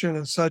Revolution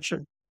and such.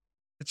 And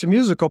it's a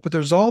musical, but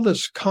there's all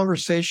this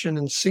conversation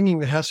and singing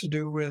that has to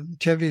do with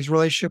Tevye's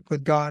relationship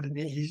with God. And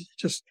he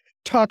just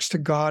talks to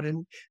God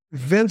and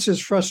vents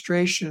his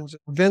frustrations,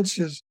 vents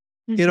his,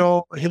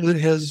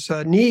 his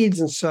needs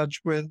and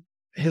such with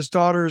his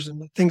daughters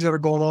and the things that are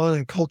going on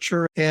in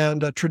culture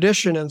and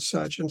tradition and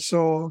such. And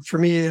so for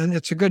me,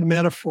 it's a good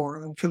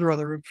metaphor. And for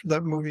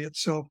that movie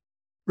itself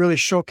really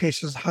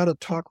showcases how to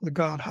talk with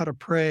God, how to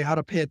pray, how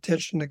to pay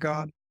attention to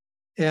God.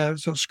 And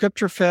so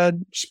scripture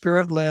fed,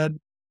 spirit led,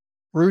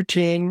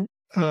 routine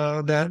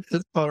that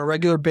is on a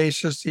regular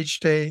basis each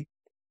day,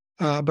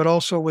 but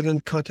also within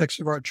the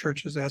context of our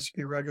churches, there has to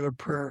be regular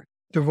prayer,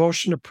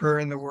 devotion to prayer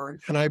in the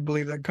word. And I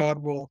believe that God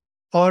will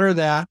honor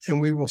that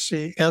and we will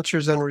see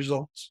answers and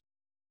results.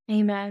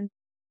 Amen.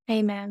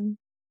 Amen.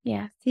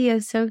 Yes, he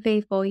is so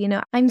faithful.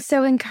 I'm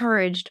so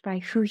encouraged by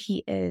who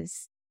he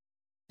is.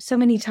 So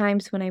many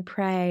times when I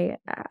pray,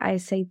 I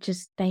say,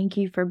 just thank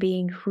you for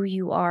being who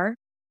you are.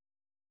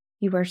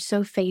 You are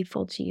so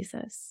faithful,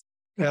 Jesus.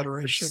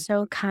 Adoration.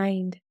 So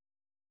kind,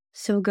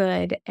 so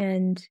good.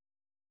 And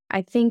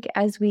I think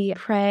as we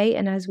pray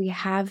and as we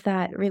have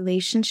that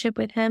relationship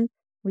with him,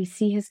 we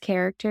see his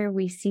character,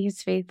 we see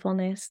his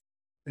faithfulness.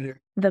 Yeah.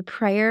 The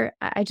prayer,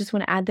 I just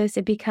want to add this,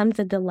 it becomes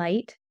a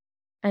delight.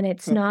 And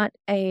it's not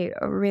a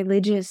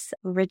religious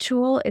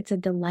ritual, it's a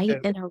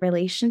delight in a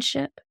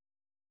relationship.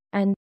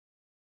 And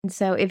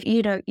so if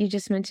you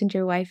just mentioned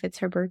your wife, it's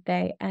her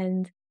birthday.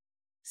 And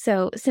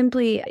so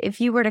simply, if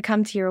you were to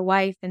come to your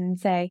wife and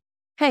say,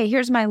 hey,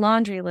 here's my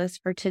laundry list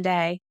for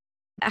today,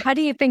 how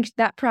do you think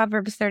that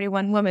Proverbs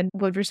 31 woman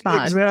would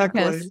respond?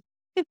 Exactly.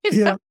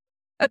 Yeah.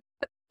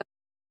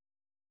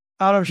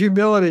 Out of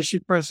humility,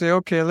 she'd probably say,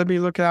 okay, let me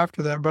look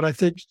after that. But I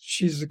think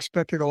she's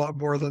expecting a lot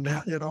more than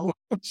that,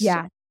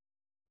 Yeah.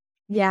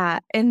 Yeah.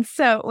 And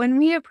so when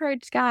we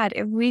approach God,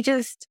 if we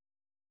just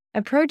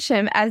approach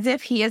him as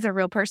if he is a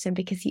real person,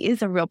 because he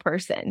is a real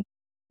person.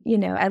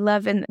 I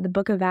love in the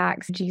book of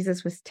Acts,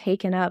 Jesus was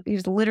taken up. He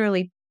was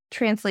literally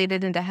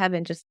translated into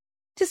heaven, just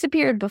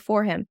disappeared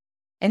before him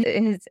and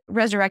in his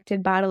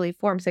resurrected bodily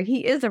form. So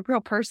he is a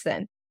real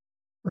person.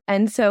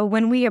 And so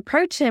when we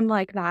approach him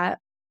like that,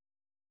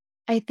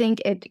 I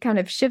think it kind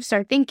of shifts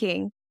our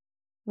thinking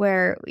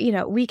where,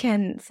 we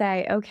can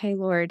say, okay,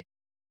 Lord,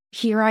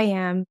 here I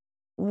am.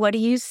 What do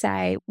you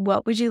say?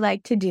 What would you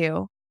like to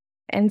do?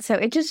 And so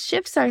it just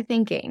shifts our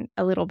thinking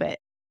a little bit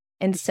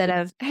instead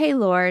of, hey,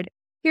 Lord,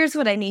 here's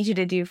what I need you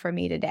to do for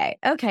me today.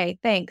 Okay,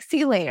 thanks. See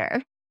you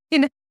later.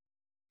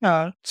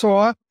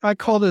 So I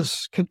call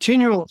this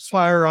continual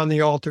fire on the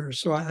altar.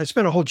 So I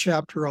spent a whole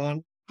chapter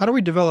on how do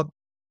we develop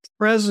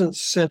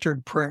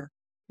presence-centered prayer.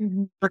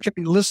 Mm-hmm. There could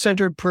be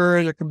list-centered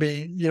prayer. There could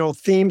be,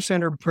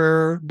 theme-centered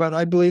prayer. But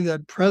I believe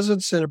that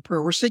presence-centered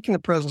prayer, we're seeking the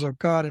presence of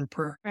God in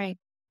prayer. Right.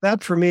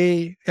 That for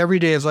me, every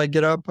day as I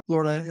get up,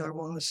 Lord, I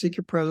want to seek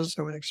your presence.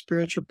 I want to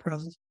experience your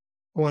presence.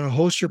 I want to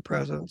host your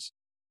presence.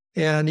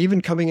 And even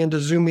coming into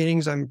Zoom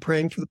meetings, I'm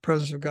praying for the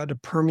presence of God to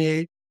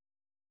permeate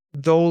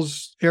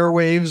those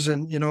airwaves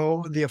and,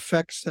 the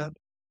effects that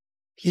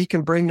he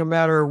can bring no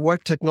matter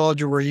what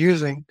technology we're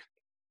using.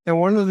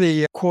 And one of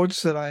the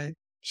quotes that I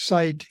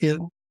cite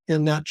in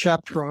that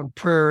chapter on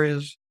prayer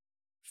is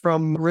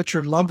from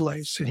Richard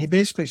Lovelace. And he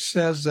basically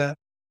says that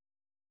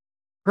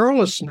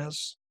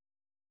prayerlessness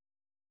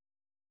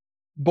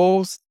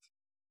both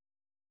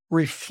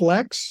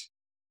reflects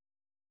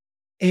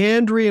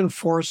and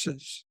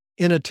reinforces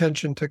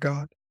inattention to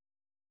God.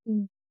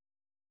 Mm.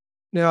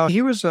 Now,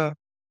 he was a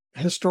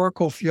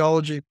historical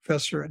theology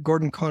professor at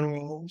Gordon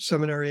Conwell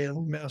Seminary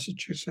in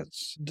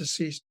Massachusetts,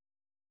 deceased.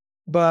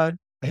 But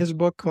his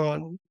book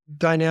on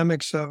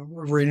dynamics of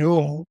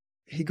renewal,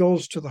 he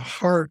goes to the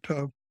heart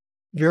of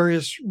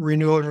various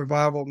renewal and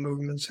revival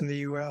movements in the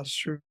U.S.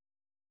 through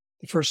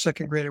the First,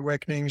 Second Great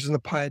Awakenings and the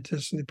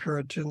Pietists and the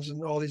Puritans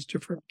and all these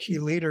different key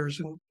leaders.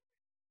 And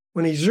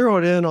when he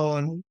zeroed in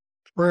on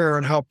prayer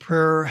and how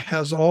prayer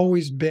has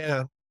always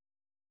been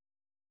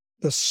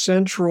the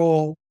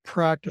central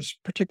practice,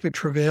 particularly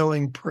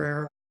travailing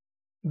prayer,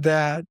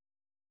 that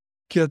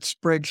gets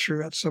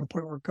breakthrough at some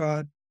point where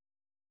God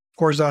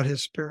pours out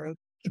his spirit.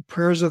 The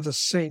prayers of the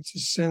saints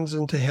ascends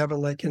into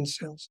heaven like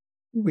incense.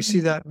 Mm-hmm. We see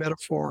that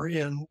metaphor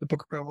in the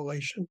book of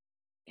Revelation.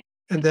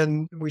 And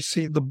then we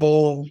see the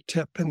bowl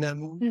tip and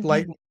then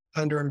lightning,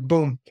 thunder, and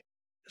boom,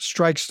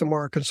 strikes the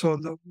mark. And so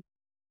the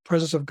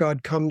presence of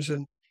God comes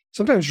in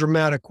sometimes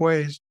dramatic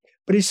ways.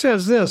 But he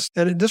says this,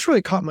 and this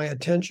really caught my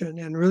attention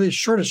and really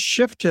sort of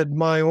shifted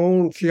my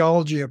own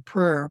theology of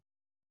prayer,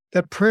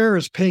 that prayer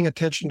is paying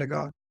attention to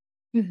God.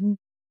 Mm-hmm.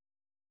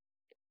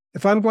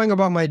 If I'm going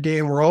about my day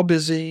and we're all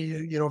busy,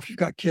 if you've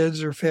got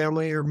kids or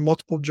family or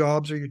multiple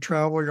jobs or you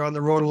travel, or you're on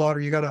the road a lot, or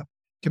you got a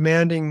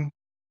demanding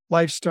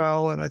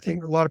lifestyle. And I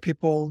think a lot of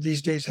people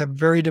these days have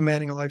very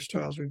demanding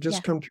lifestyles. We've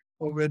just come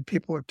through COVID.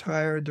 People are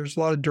tired. There's a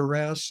lot of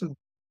duress and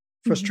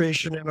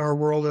frustration in our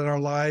world and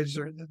our lives,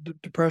 or the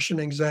depression,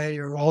 anxiety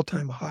are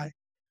all-time high.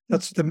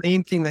 That's the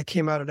main thing that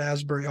came out at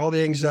Asbury, all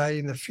the anxiety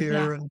and the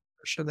fear and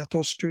depression that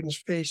those students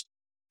faced.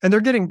 And they're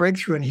getting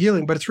breakthrough and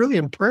healing, but it's really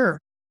in prayer.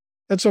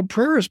 And so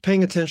prayer is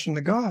paying attention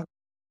to God.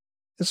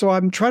 And so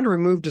I'm trying to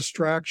remove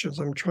distractions.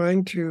 I'm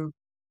trying to,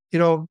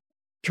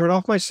 turn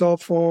off my cell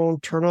phone,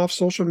 turn off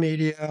social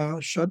media,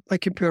 shut my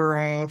computer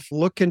off,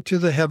 look into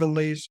the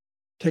heavenlies,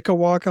 take a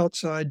walk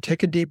outside,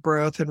 take a deep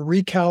breath, and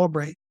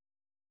recalibrate.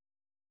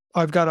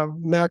 I've got a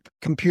Mac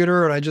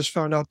computer, and I just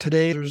found out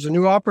today there's a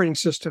new operating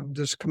system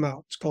just come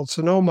out. It's called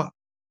Sonoma.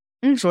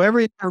 So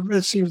every year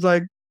it seems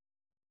like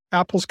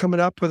Apple's coming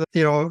up with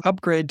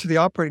upgrade to the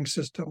operating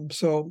system.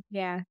 So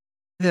Yeah.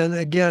 then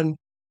again,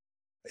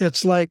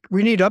 it's like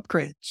we need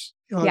upgrades,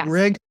 Yes.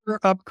 regular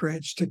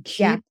upgrades to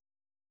Yeah. keep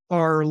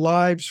our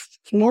lives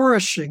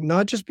flourishing,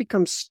 not just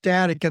become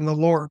static in the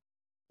Lord.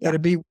 Yeah.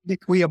 That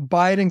we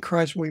abide in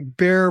Christ, we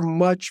bear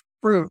much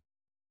fruit.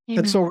 Amen.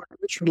 And so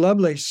Richard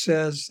Lovelace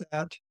says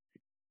that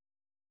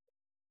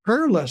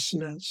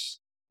prayerlessness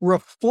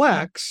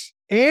reflects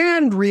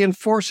and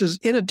reinforces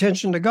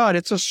inattention to God.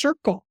 It's a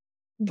circle.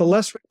 The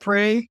less we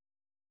pray,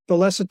 the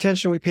less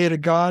attention we pay to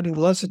God, and the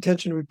less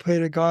attention we pay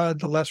to God,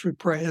 the less we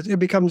pray. It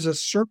becomes a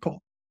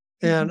circle.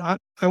 And I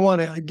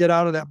want to get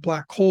out of that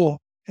black hole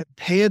and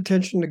pay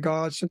attention to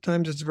God.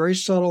 Sometimes it's very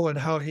subtle in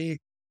how he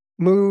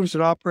moves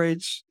and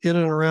operates in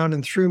and around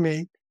and through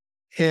me.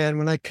 And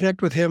when I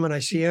connect with him and I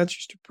see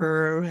answers to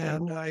prayer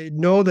and I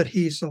know that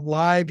he's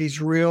alive, he's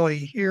real,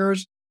 he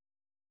hears,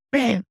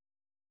 man,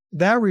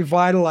 that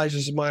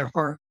revitalizes my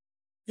heart.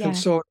 Yeah. And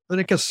so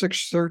Leviticus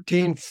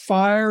 6:13,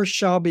 fire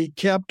shall be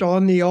kept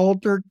on the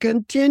altar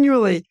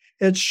continually.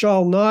 It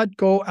shall not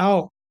go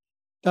out.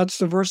 That's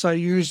the verse I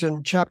use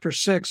in chapter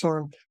 6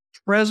 on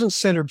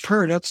presence-centered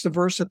prayer. That's the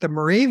verse that the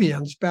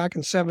Moravians back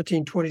in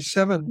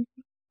 1727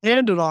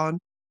 handed on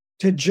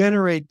to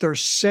generate their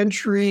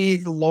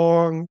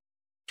century-long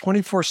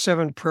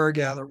 24/7 prayer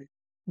gathering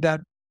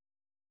that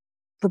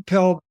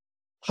propelled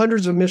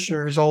hundreds of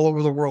missionaries all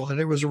over the world. And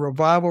it was a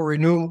revival,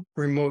 renewal,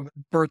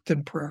 birthed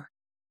in prayer.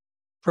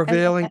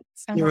 Prevailing.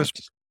 So much.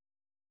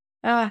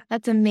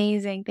 That's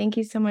amazing. Thank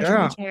you so much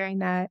for sharing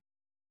that.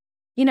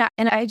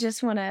 And I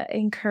just want to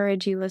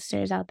encourage you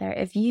listeners out there.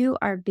 If you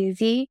are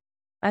busy,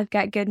 I've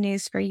got good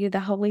news for you.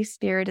 The Holy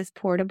Spirit is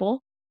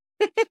portable.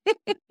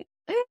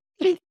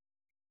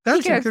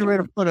 That's a good way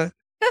to put it.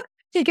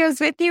 He goes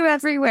with you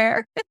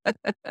everywhere.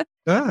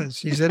 Does.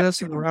 He's in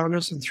us and around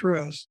us and through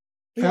us.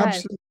 Yes.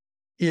 Absolutely.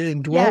 He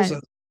indwells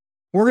us.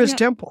 We're his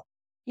temple.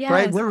 Yes.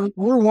 Right?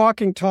 We're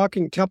walking,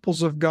 talking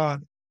temples of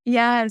God.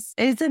 Yes.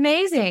 It's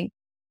amazing.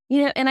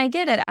 And I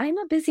get it. I'm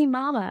a busy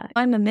mama.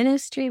 I'm a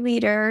ministry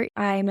leader.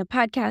 I'm a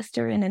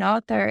podcaster and an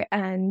author,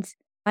 and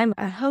I'm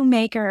a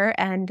homemaker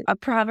and a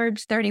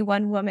Proverbs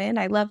 31 woman.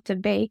 I love to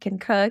bake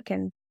and cook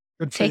and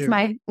take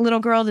my little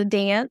girl to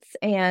dance.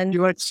 And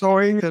you like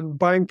sewing and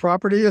buying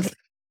property?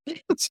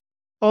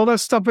 All that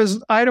stuff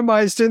is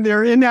itemized in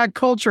there in that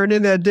culture and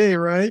in that day,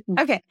 right?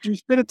 Okay. You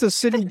sit at the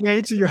city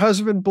gates and your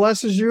husband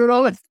blesses you and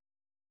all that.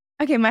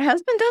 Okay, my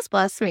husband does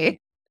bless me.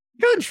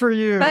 Good for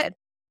you.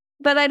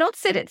 But I don't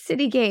sit at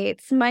city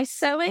gates. My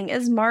sewing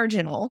is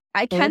marginal.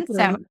 I can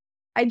sew.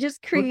 I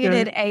just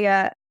created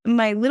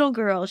my little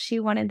girl, she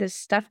wanted this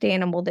stuffed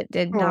animal that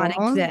did not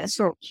exist.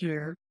 So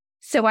cute.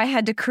 So I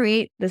had to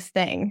create this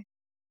thing.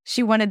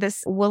 She wanted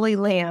this woolly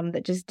lamb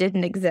that just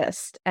didn't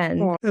exist.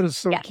 And that is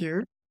so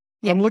cute.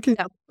 Yeah. I'm looking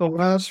at the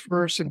last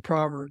verse in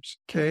Proverbs,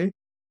 okay?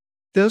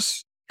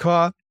 This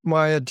caught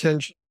my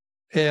attention.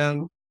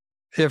 And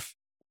if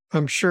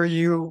I'm sure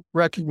you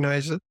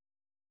recognize it,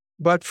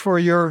 but for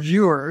your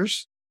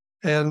viewers,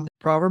 and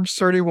Proverbs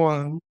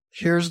 31,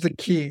 here's the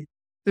key.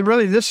 And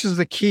really, this is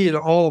the key to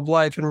all of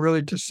life and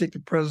really to seek the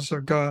presence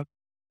of God.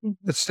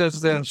 It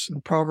says this in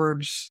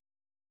Proverbs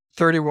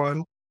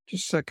 31.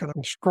 Just a second.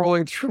 I'm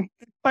scrolling through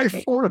my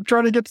phone. I'm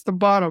trying to get to the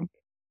bottom.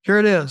 Here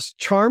it is.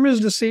 Charm is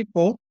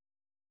deceitful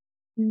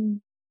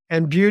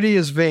and beauty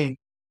is vain.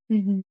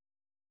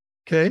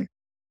 Okay?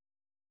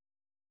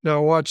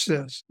 Now watch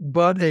this.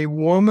 But a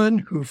woman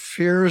who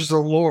fears the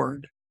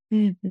Lord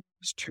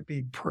is to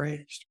be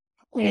praised.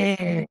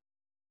 Bam.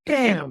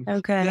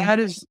 Okay. That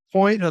is the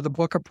point of the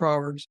book of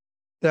Proverbs,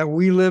 that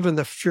we live in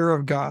the fear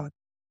of God.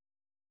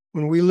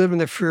 When we live in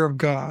the fear of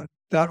God,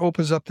 that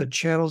opens up the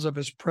channels of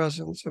his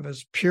presence, of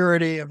his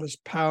purity, of his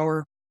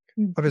power,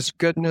 of his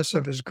goodness,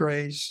 of his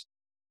grace.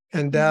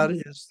 And that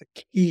is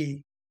the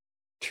key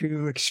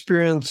to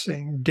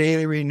experiencing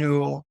daily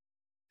renewal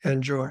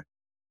and joy.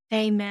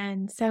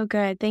 Amen. So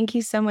good. Thank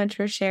you so much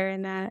for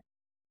sharing that.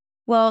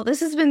 Well, this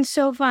has been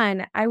so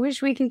fun. I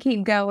wish we could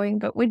keep going,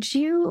 but would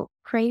you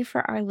pray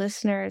for our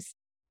listeners?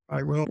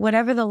 I will.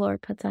 Whatever the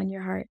Lord puts on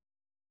your heart.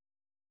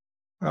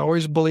 I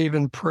always believe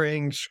in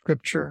praying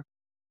scripture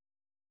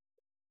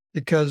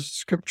because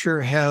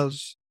scripture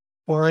has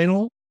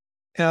final,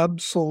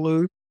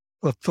 absolute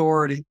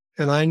authority.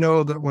 And I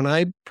know that when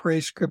I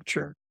pray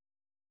scripture,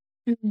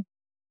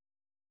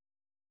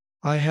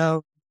 I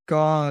have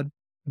God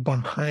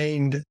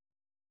behind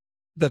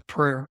the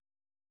prayer,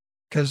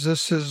 because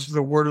this is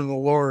the word of the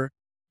Lord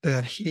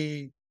that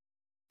he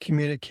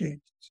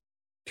communicates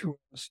to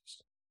us.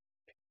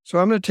 So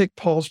I'm going to take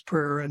Paul's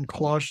prayer in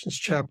Colossians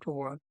chapter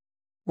 1,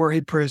 where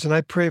he prays. And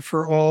I pray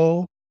for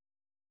all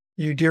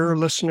you dear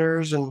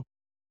listeners and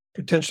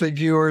potentially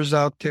viewers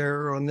out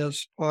there on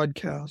this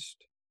podcast,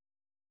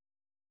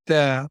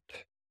 that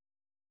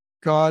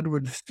God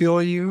would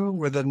fill you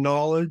with a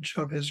knowledge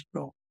of his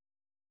will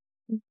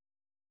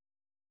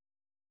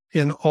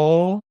in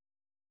all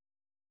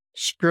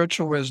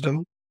spiritual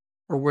wisdom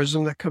or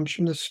wisdom that comes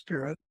from the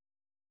Spirit,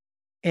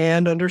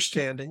 and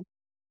understanding.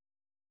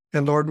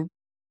 And Lord,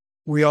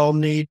 we all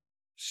need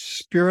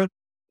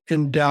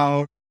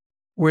Spirit-endowed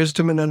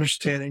wisdom and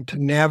understanding to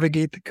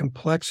navigate the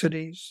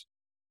complexities,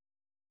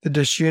 the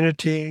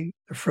disunity,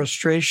 the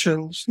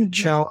frustrations, the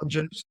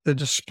challenges, the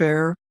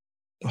despair,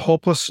 the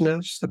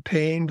hopelessness, the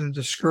pain, the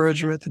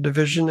discouragement, the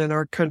division in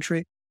our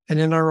country and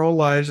in our own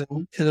lives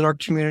and in our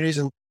communities,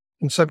 and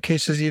in some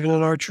cases, even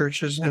in our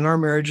churches, in our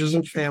marriages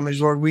and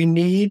families. Lord, we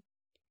need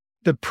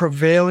the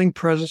prevailing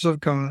presence of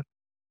God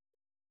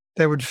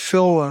that would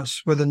fill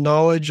us with the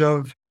knowledge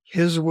of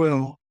His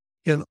will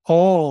in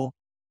all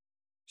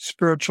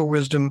spiritual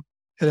wisdom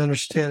and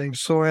understanding,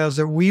 so as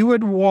that we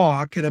would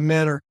walk in a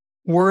manner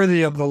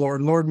worthy of the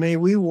Lord. Lord, may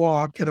we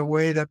walk in a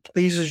way that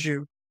pleases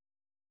you,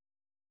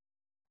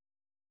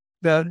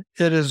 that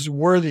it is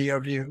worthy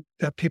of you,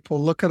 that people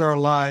look at our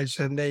lives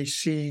and they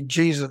see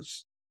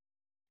Jesus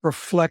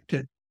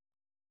reflected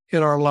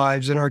in our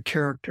lives, in our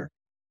character,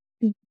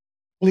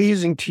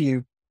 pleasing to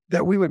you,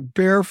 that we would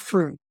bear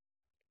fruit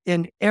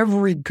in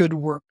every good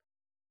work.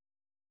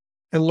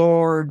 And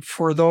Lord,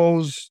 for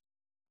those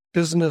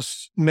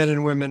business men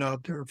and women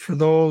out there, for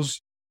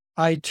those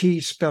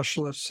IT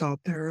specialists out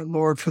there,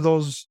 Lord, for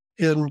those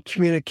in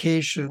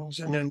communications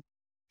and in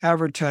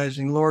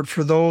advertising, Lord,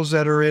 for those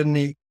that are in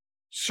the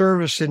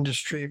service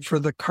industry, for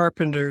the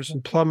carpenters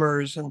and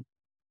plumbers and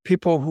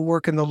people who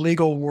work in the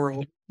legal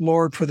world,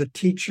 Lord, for the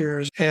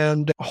teachers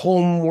and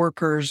home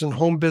workers and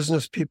home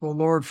business people,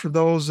 Lord, for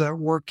those that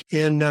work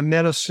in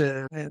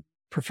medicine and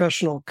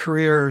professional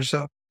careers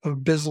of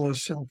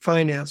business and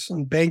finance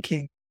and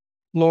banking,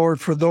 Lord,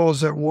 for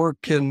those that work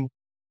in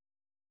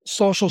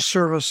social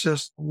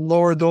services,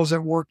 Lord, those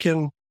that work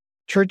in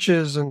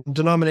churches and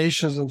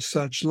denominations and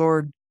such,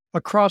 Lord,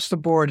 across the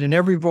board in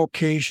every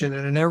vocation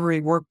and in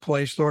every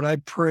workplace, Lord, I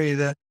pray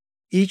that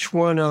each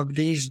one of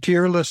these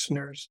dear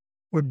listeners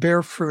would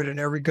bear fruit in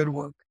every good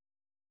work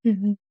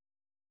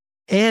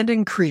and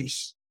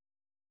increase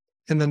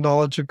in the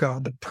knowledge of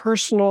God, the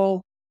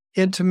personal,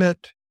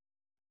 intimate,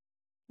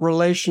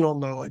 relational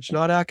knowledge,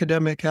 not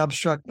academic,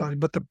 abstract knowledge,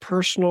 but the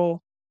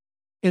personal,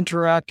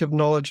 interactive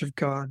knowledge of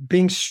God,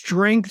 being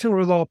strengthened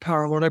with all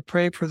power. Lord, I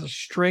pray for the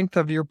strength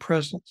of your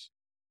presence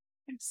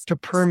to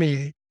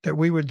permeate, that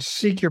we would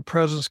seek your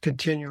presence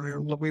continually, or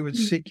we would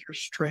seek your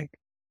strength.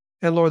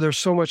 And Lord, there's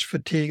so much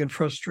fatigue and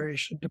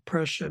frustration,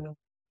 depression, and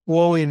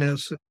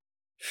loneliness,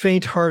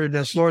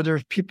 faint-heartedness. Lord,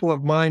 there's people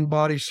of mind,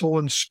 body, soul,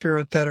 and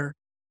spirit that are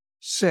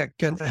sick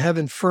and have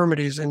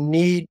infirmities and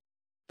need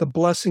the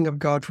blessing of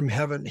God from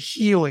heaven,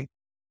 healing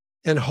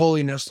and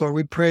holiness. Lord,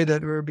 we pray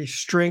that there would be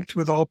strength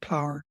with all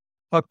power,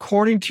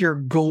 according to your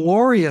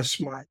glorious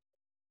might,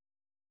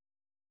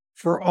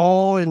 for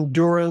all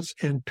endurance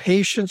and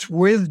patience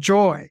with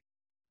joy.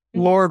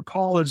 Lord,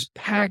 Paul is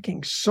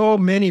packing so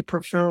many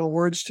profound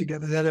words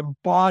together that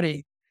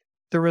embody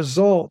the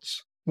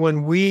results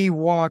when we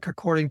walk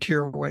according to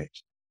your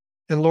ways.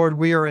 And Lord,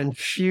 we are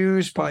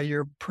infused by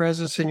your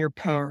presence and your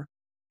power,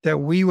 that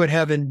we would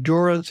have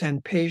endurance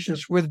and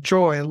patience with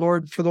joy. And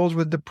Lord, for those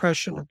with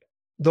depression,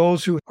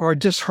 those who are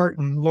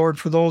disheartened, Lord,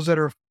 for those that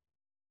are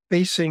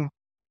facing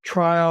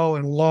trial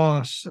and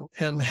loss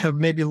and have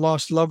maybe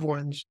lost loved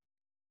ones,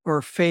 or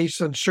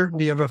face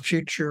uncertainty of a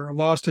future, or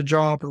lost a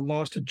job, or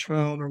lost a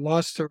child, or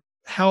lost their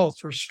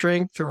health or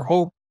strength or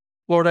hope.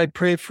 Lord, I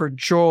pray for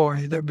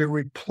joy that be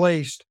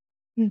replaced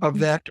of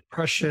that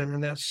depression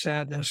and that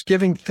sadness,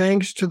 giving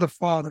thanks to the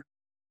Father.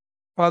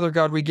 Father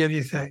God, we give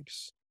you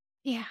thanks.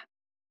 Yeah.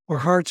 Our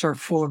hearts are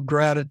full of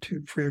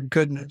gratitude for your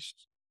goodness,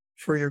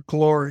 for your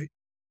glory,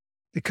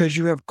 because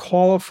you have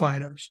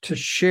qualified us to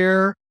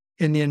share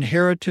in the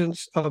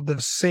inheritance of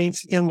the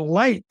saints in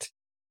light,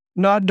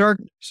 not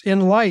darkness,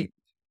 in light.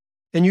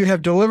 And you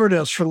have delivered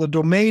us from the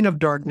domain of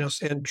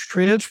darkness and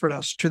transferred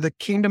us to the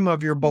kingdom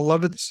of your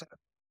beloved Son,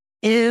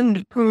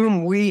 in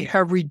whom we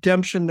have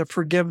redemption, the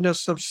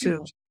forgiveness of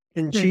sins.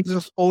 In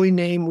Jesus' holy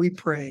name we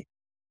pray.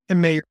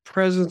 And may your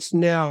presence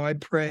now, I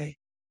pray,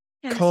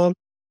 come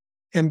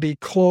and be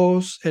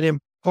close and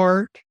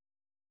impart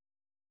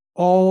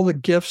all the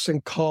gifts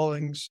and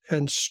callings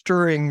and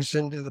stirrings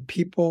into the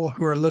people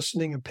who are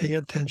listening and paying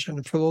attention.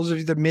 And for those of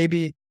you that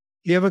maybe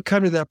you haven't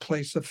come to that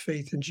place of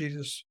faith in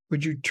Jesus,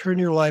 would you turn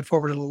your life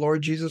over to the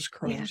Lord Jesus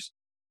Christ?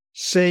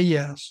 Say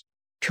yes.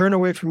 Turn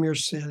away from your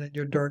sin and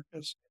your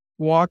darkness.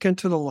 Walk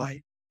into the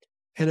light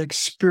and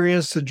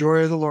experience the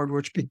joy of the Lord,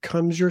 which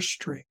becomes your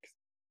strength,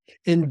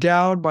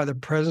 endowed by the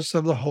presence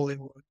of the Holy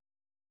One.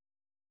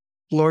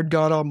 Lord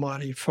God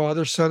Almighty,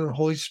 Father, Son, and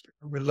Holy Spirit,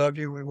 we love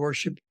you, we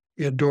worship you,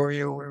 we adore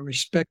you, we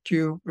respect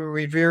you, we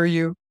revere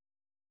you,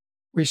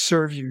 we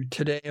serve you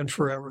today and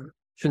forever.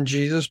 In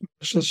Jesus'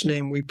 precious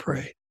name we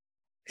pray.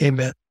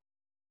 Amen.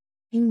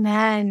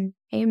 Amen.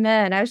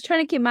 Amen. I was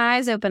trying to keep my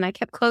eyes open. I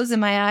kept closing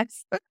my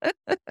eyes.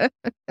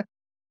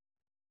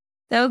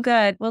 So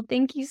good. Well,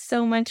 thank you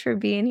so much for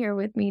being here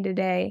with me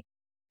today.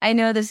 I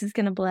know this is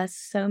going to bless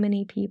so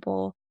many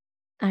people,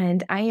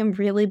 and I am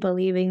really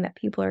believing that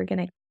people are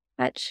going to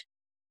catch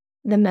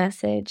the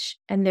message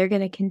and they're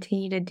going to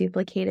continue to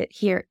duplicate it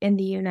here in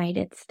the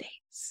United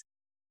States.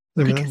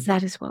 Amen. because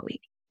that is what we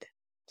need.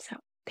 So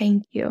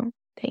thank you.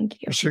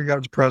 Thank you. Pursue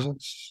God's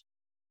presence.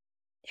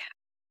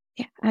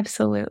 Yeah,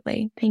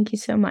 absolutely. Thank you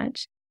so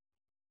much.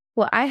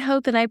 Well, I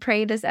hope and I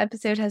pray this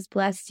episode has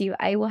blessed you.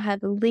 I will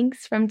have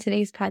links from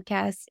today's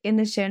podcast in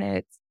the show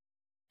notes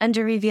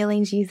under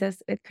Revealing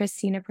Jesus with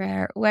Christina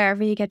Prayer,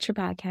 wherever you get your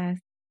podcast.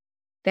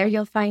 There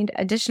you'll find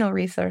additional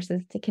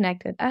resources to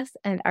connect with us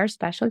and our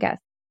special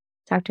guest,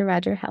 Dr.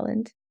 Roger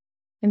Helland.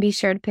 And be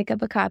sure to pick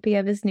up a copy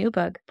of his new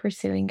book,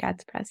 Pursuing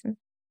God's Presence.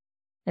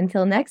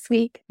 Until next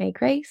week, may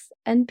grace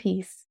and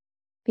peace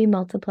be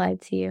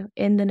multiplied to you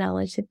in the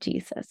knowledge of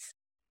Jesus.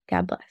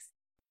 God bless.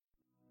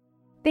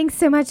 Thanks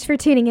so much for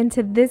tuning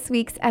into this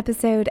week's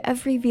episode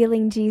of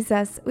Revealing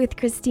Jesus with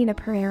Christina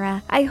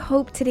Pereira. I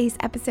hope today's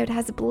episode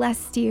has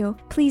blessed you.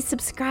 Please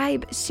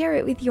subscribe, share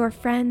it with your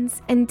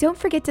friends, and don't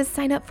forget to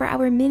sign up for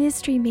our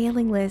ministry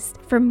mailing list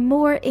for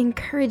more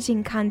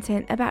encouraging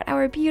content about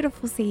our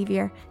beautiful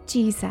Savior,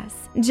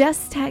 Jesus.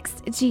 Just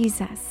text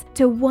Jesus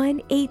to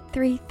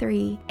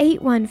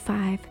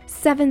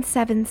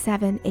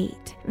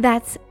 1-833-815-7778.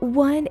 That's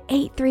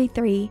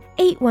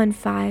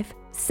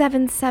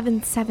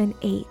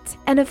 1-833-815-7778.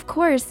 And of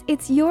course,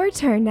 it's your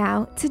turn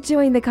now to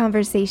join the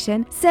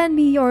conversation. Send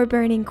me your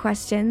burning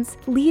questions,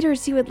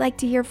 leaders you would like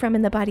to hear from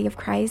in the body of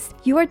Christ,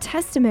 your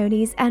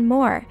testimonies, and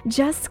more.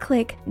 Just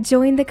click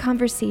Join the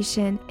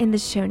Conversation in the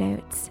show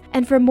notes.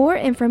 And for more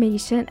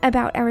information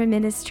about our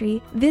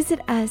ministry, visit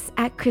us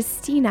at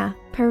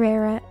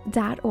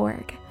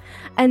ChristinaPereira.org.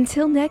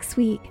 Until next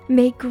week,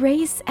 may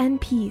grace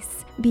and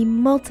peace be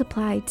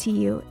multiplied to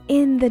you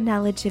in the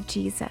knowledge of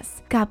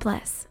Jesus. God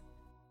bless.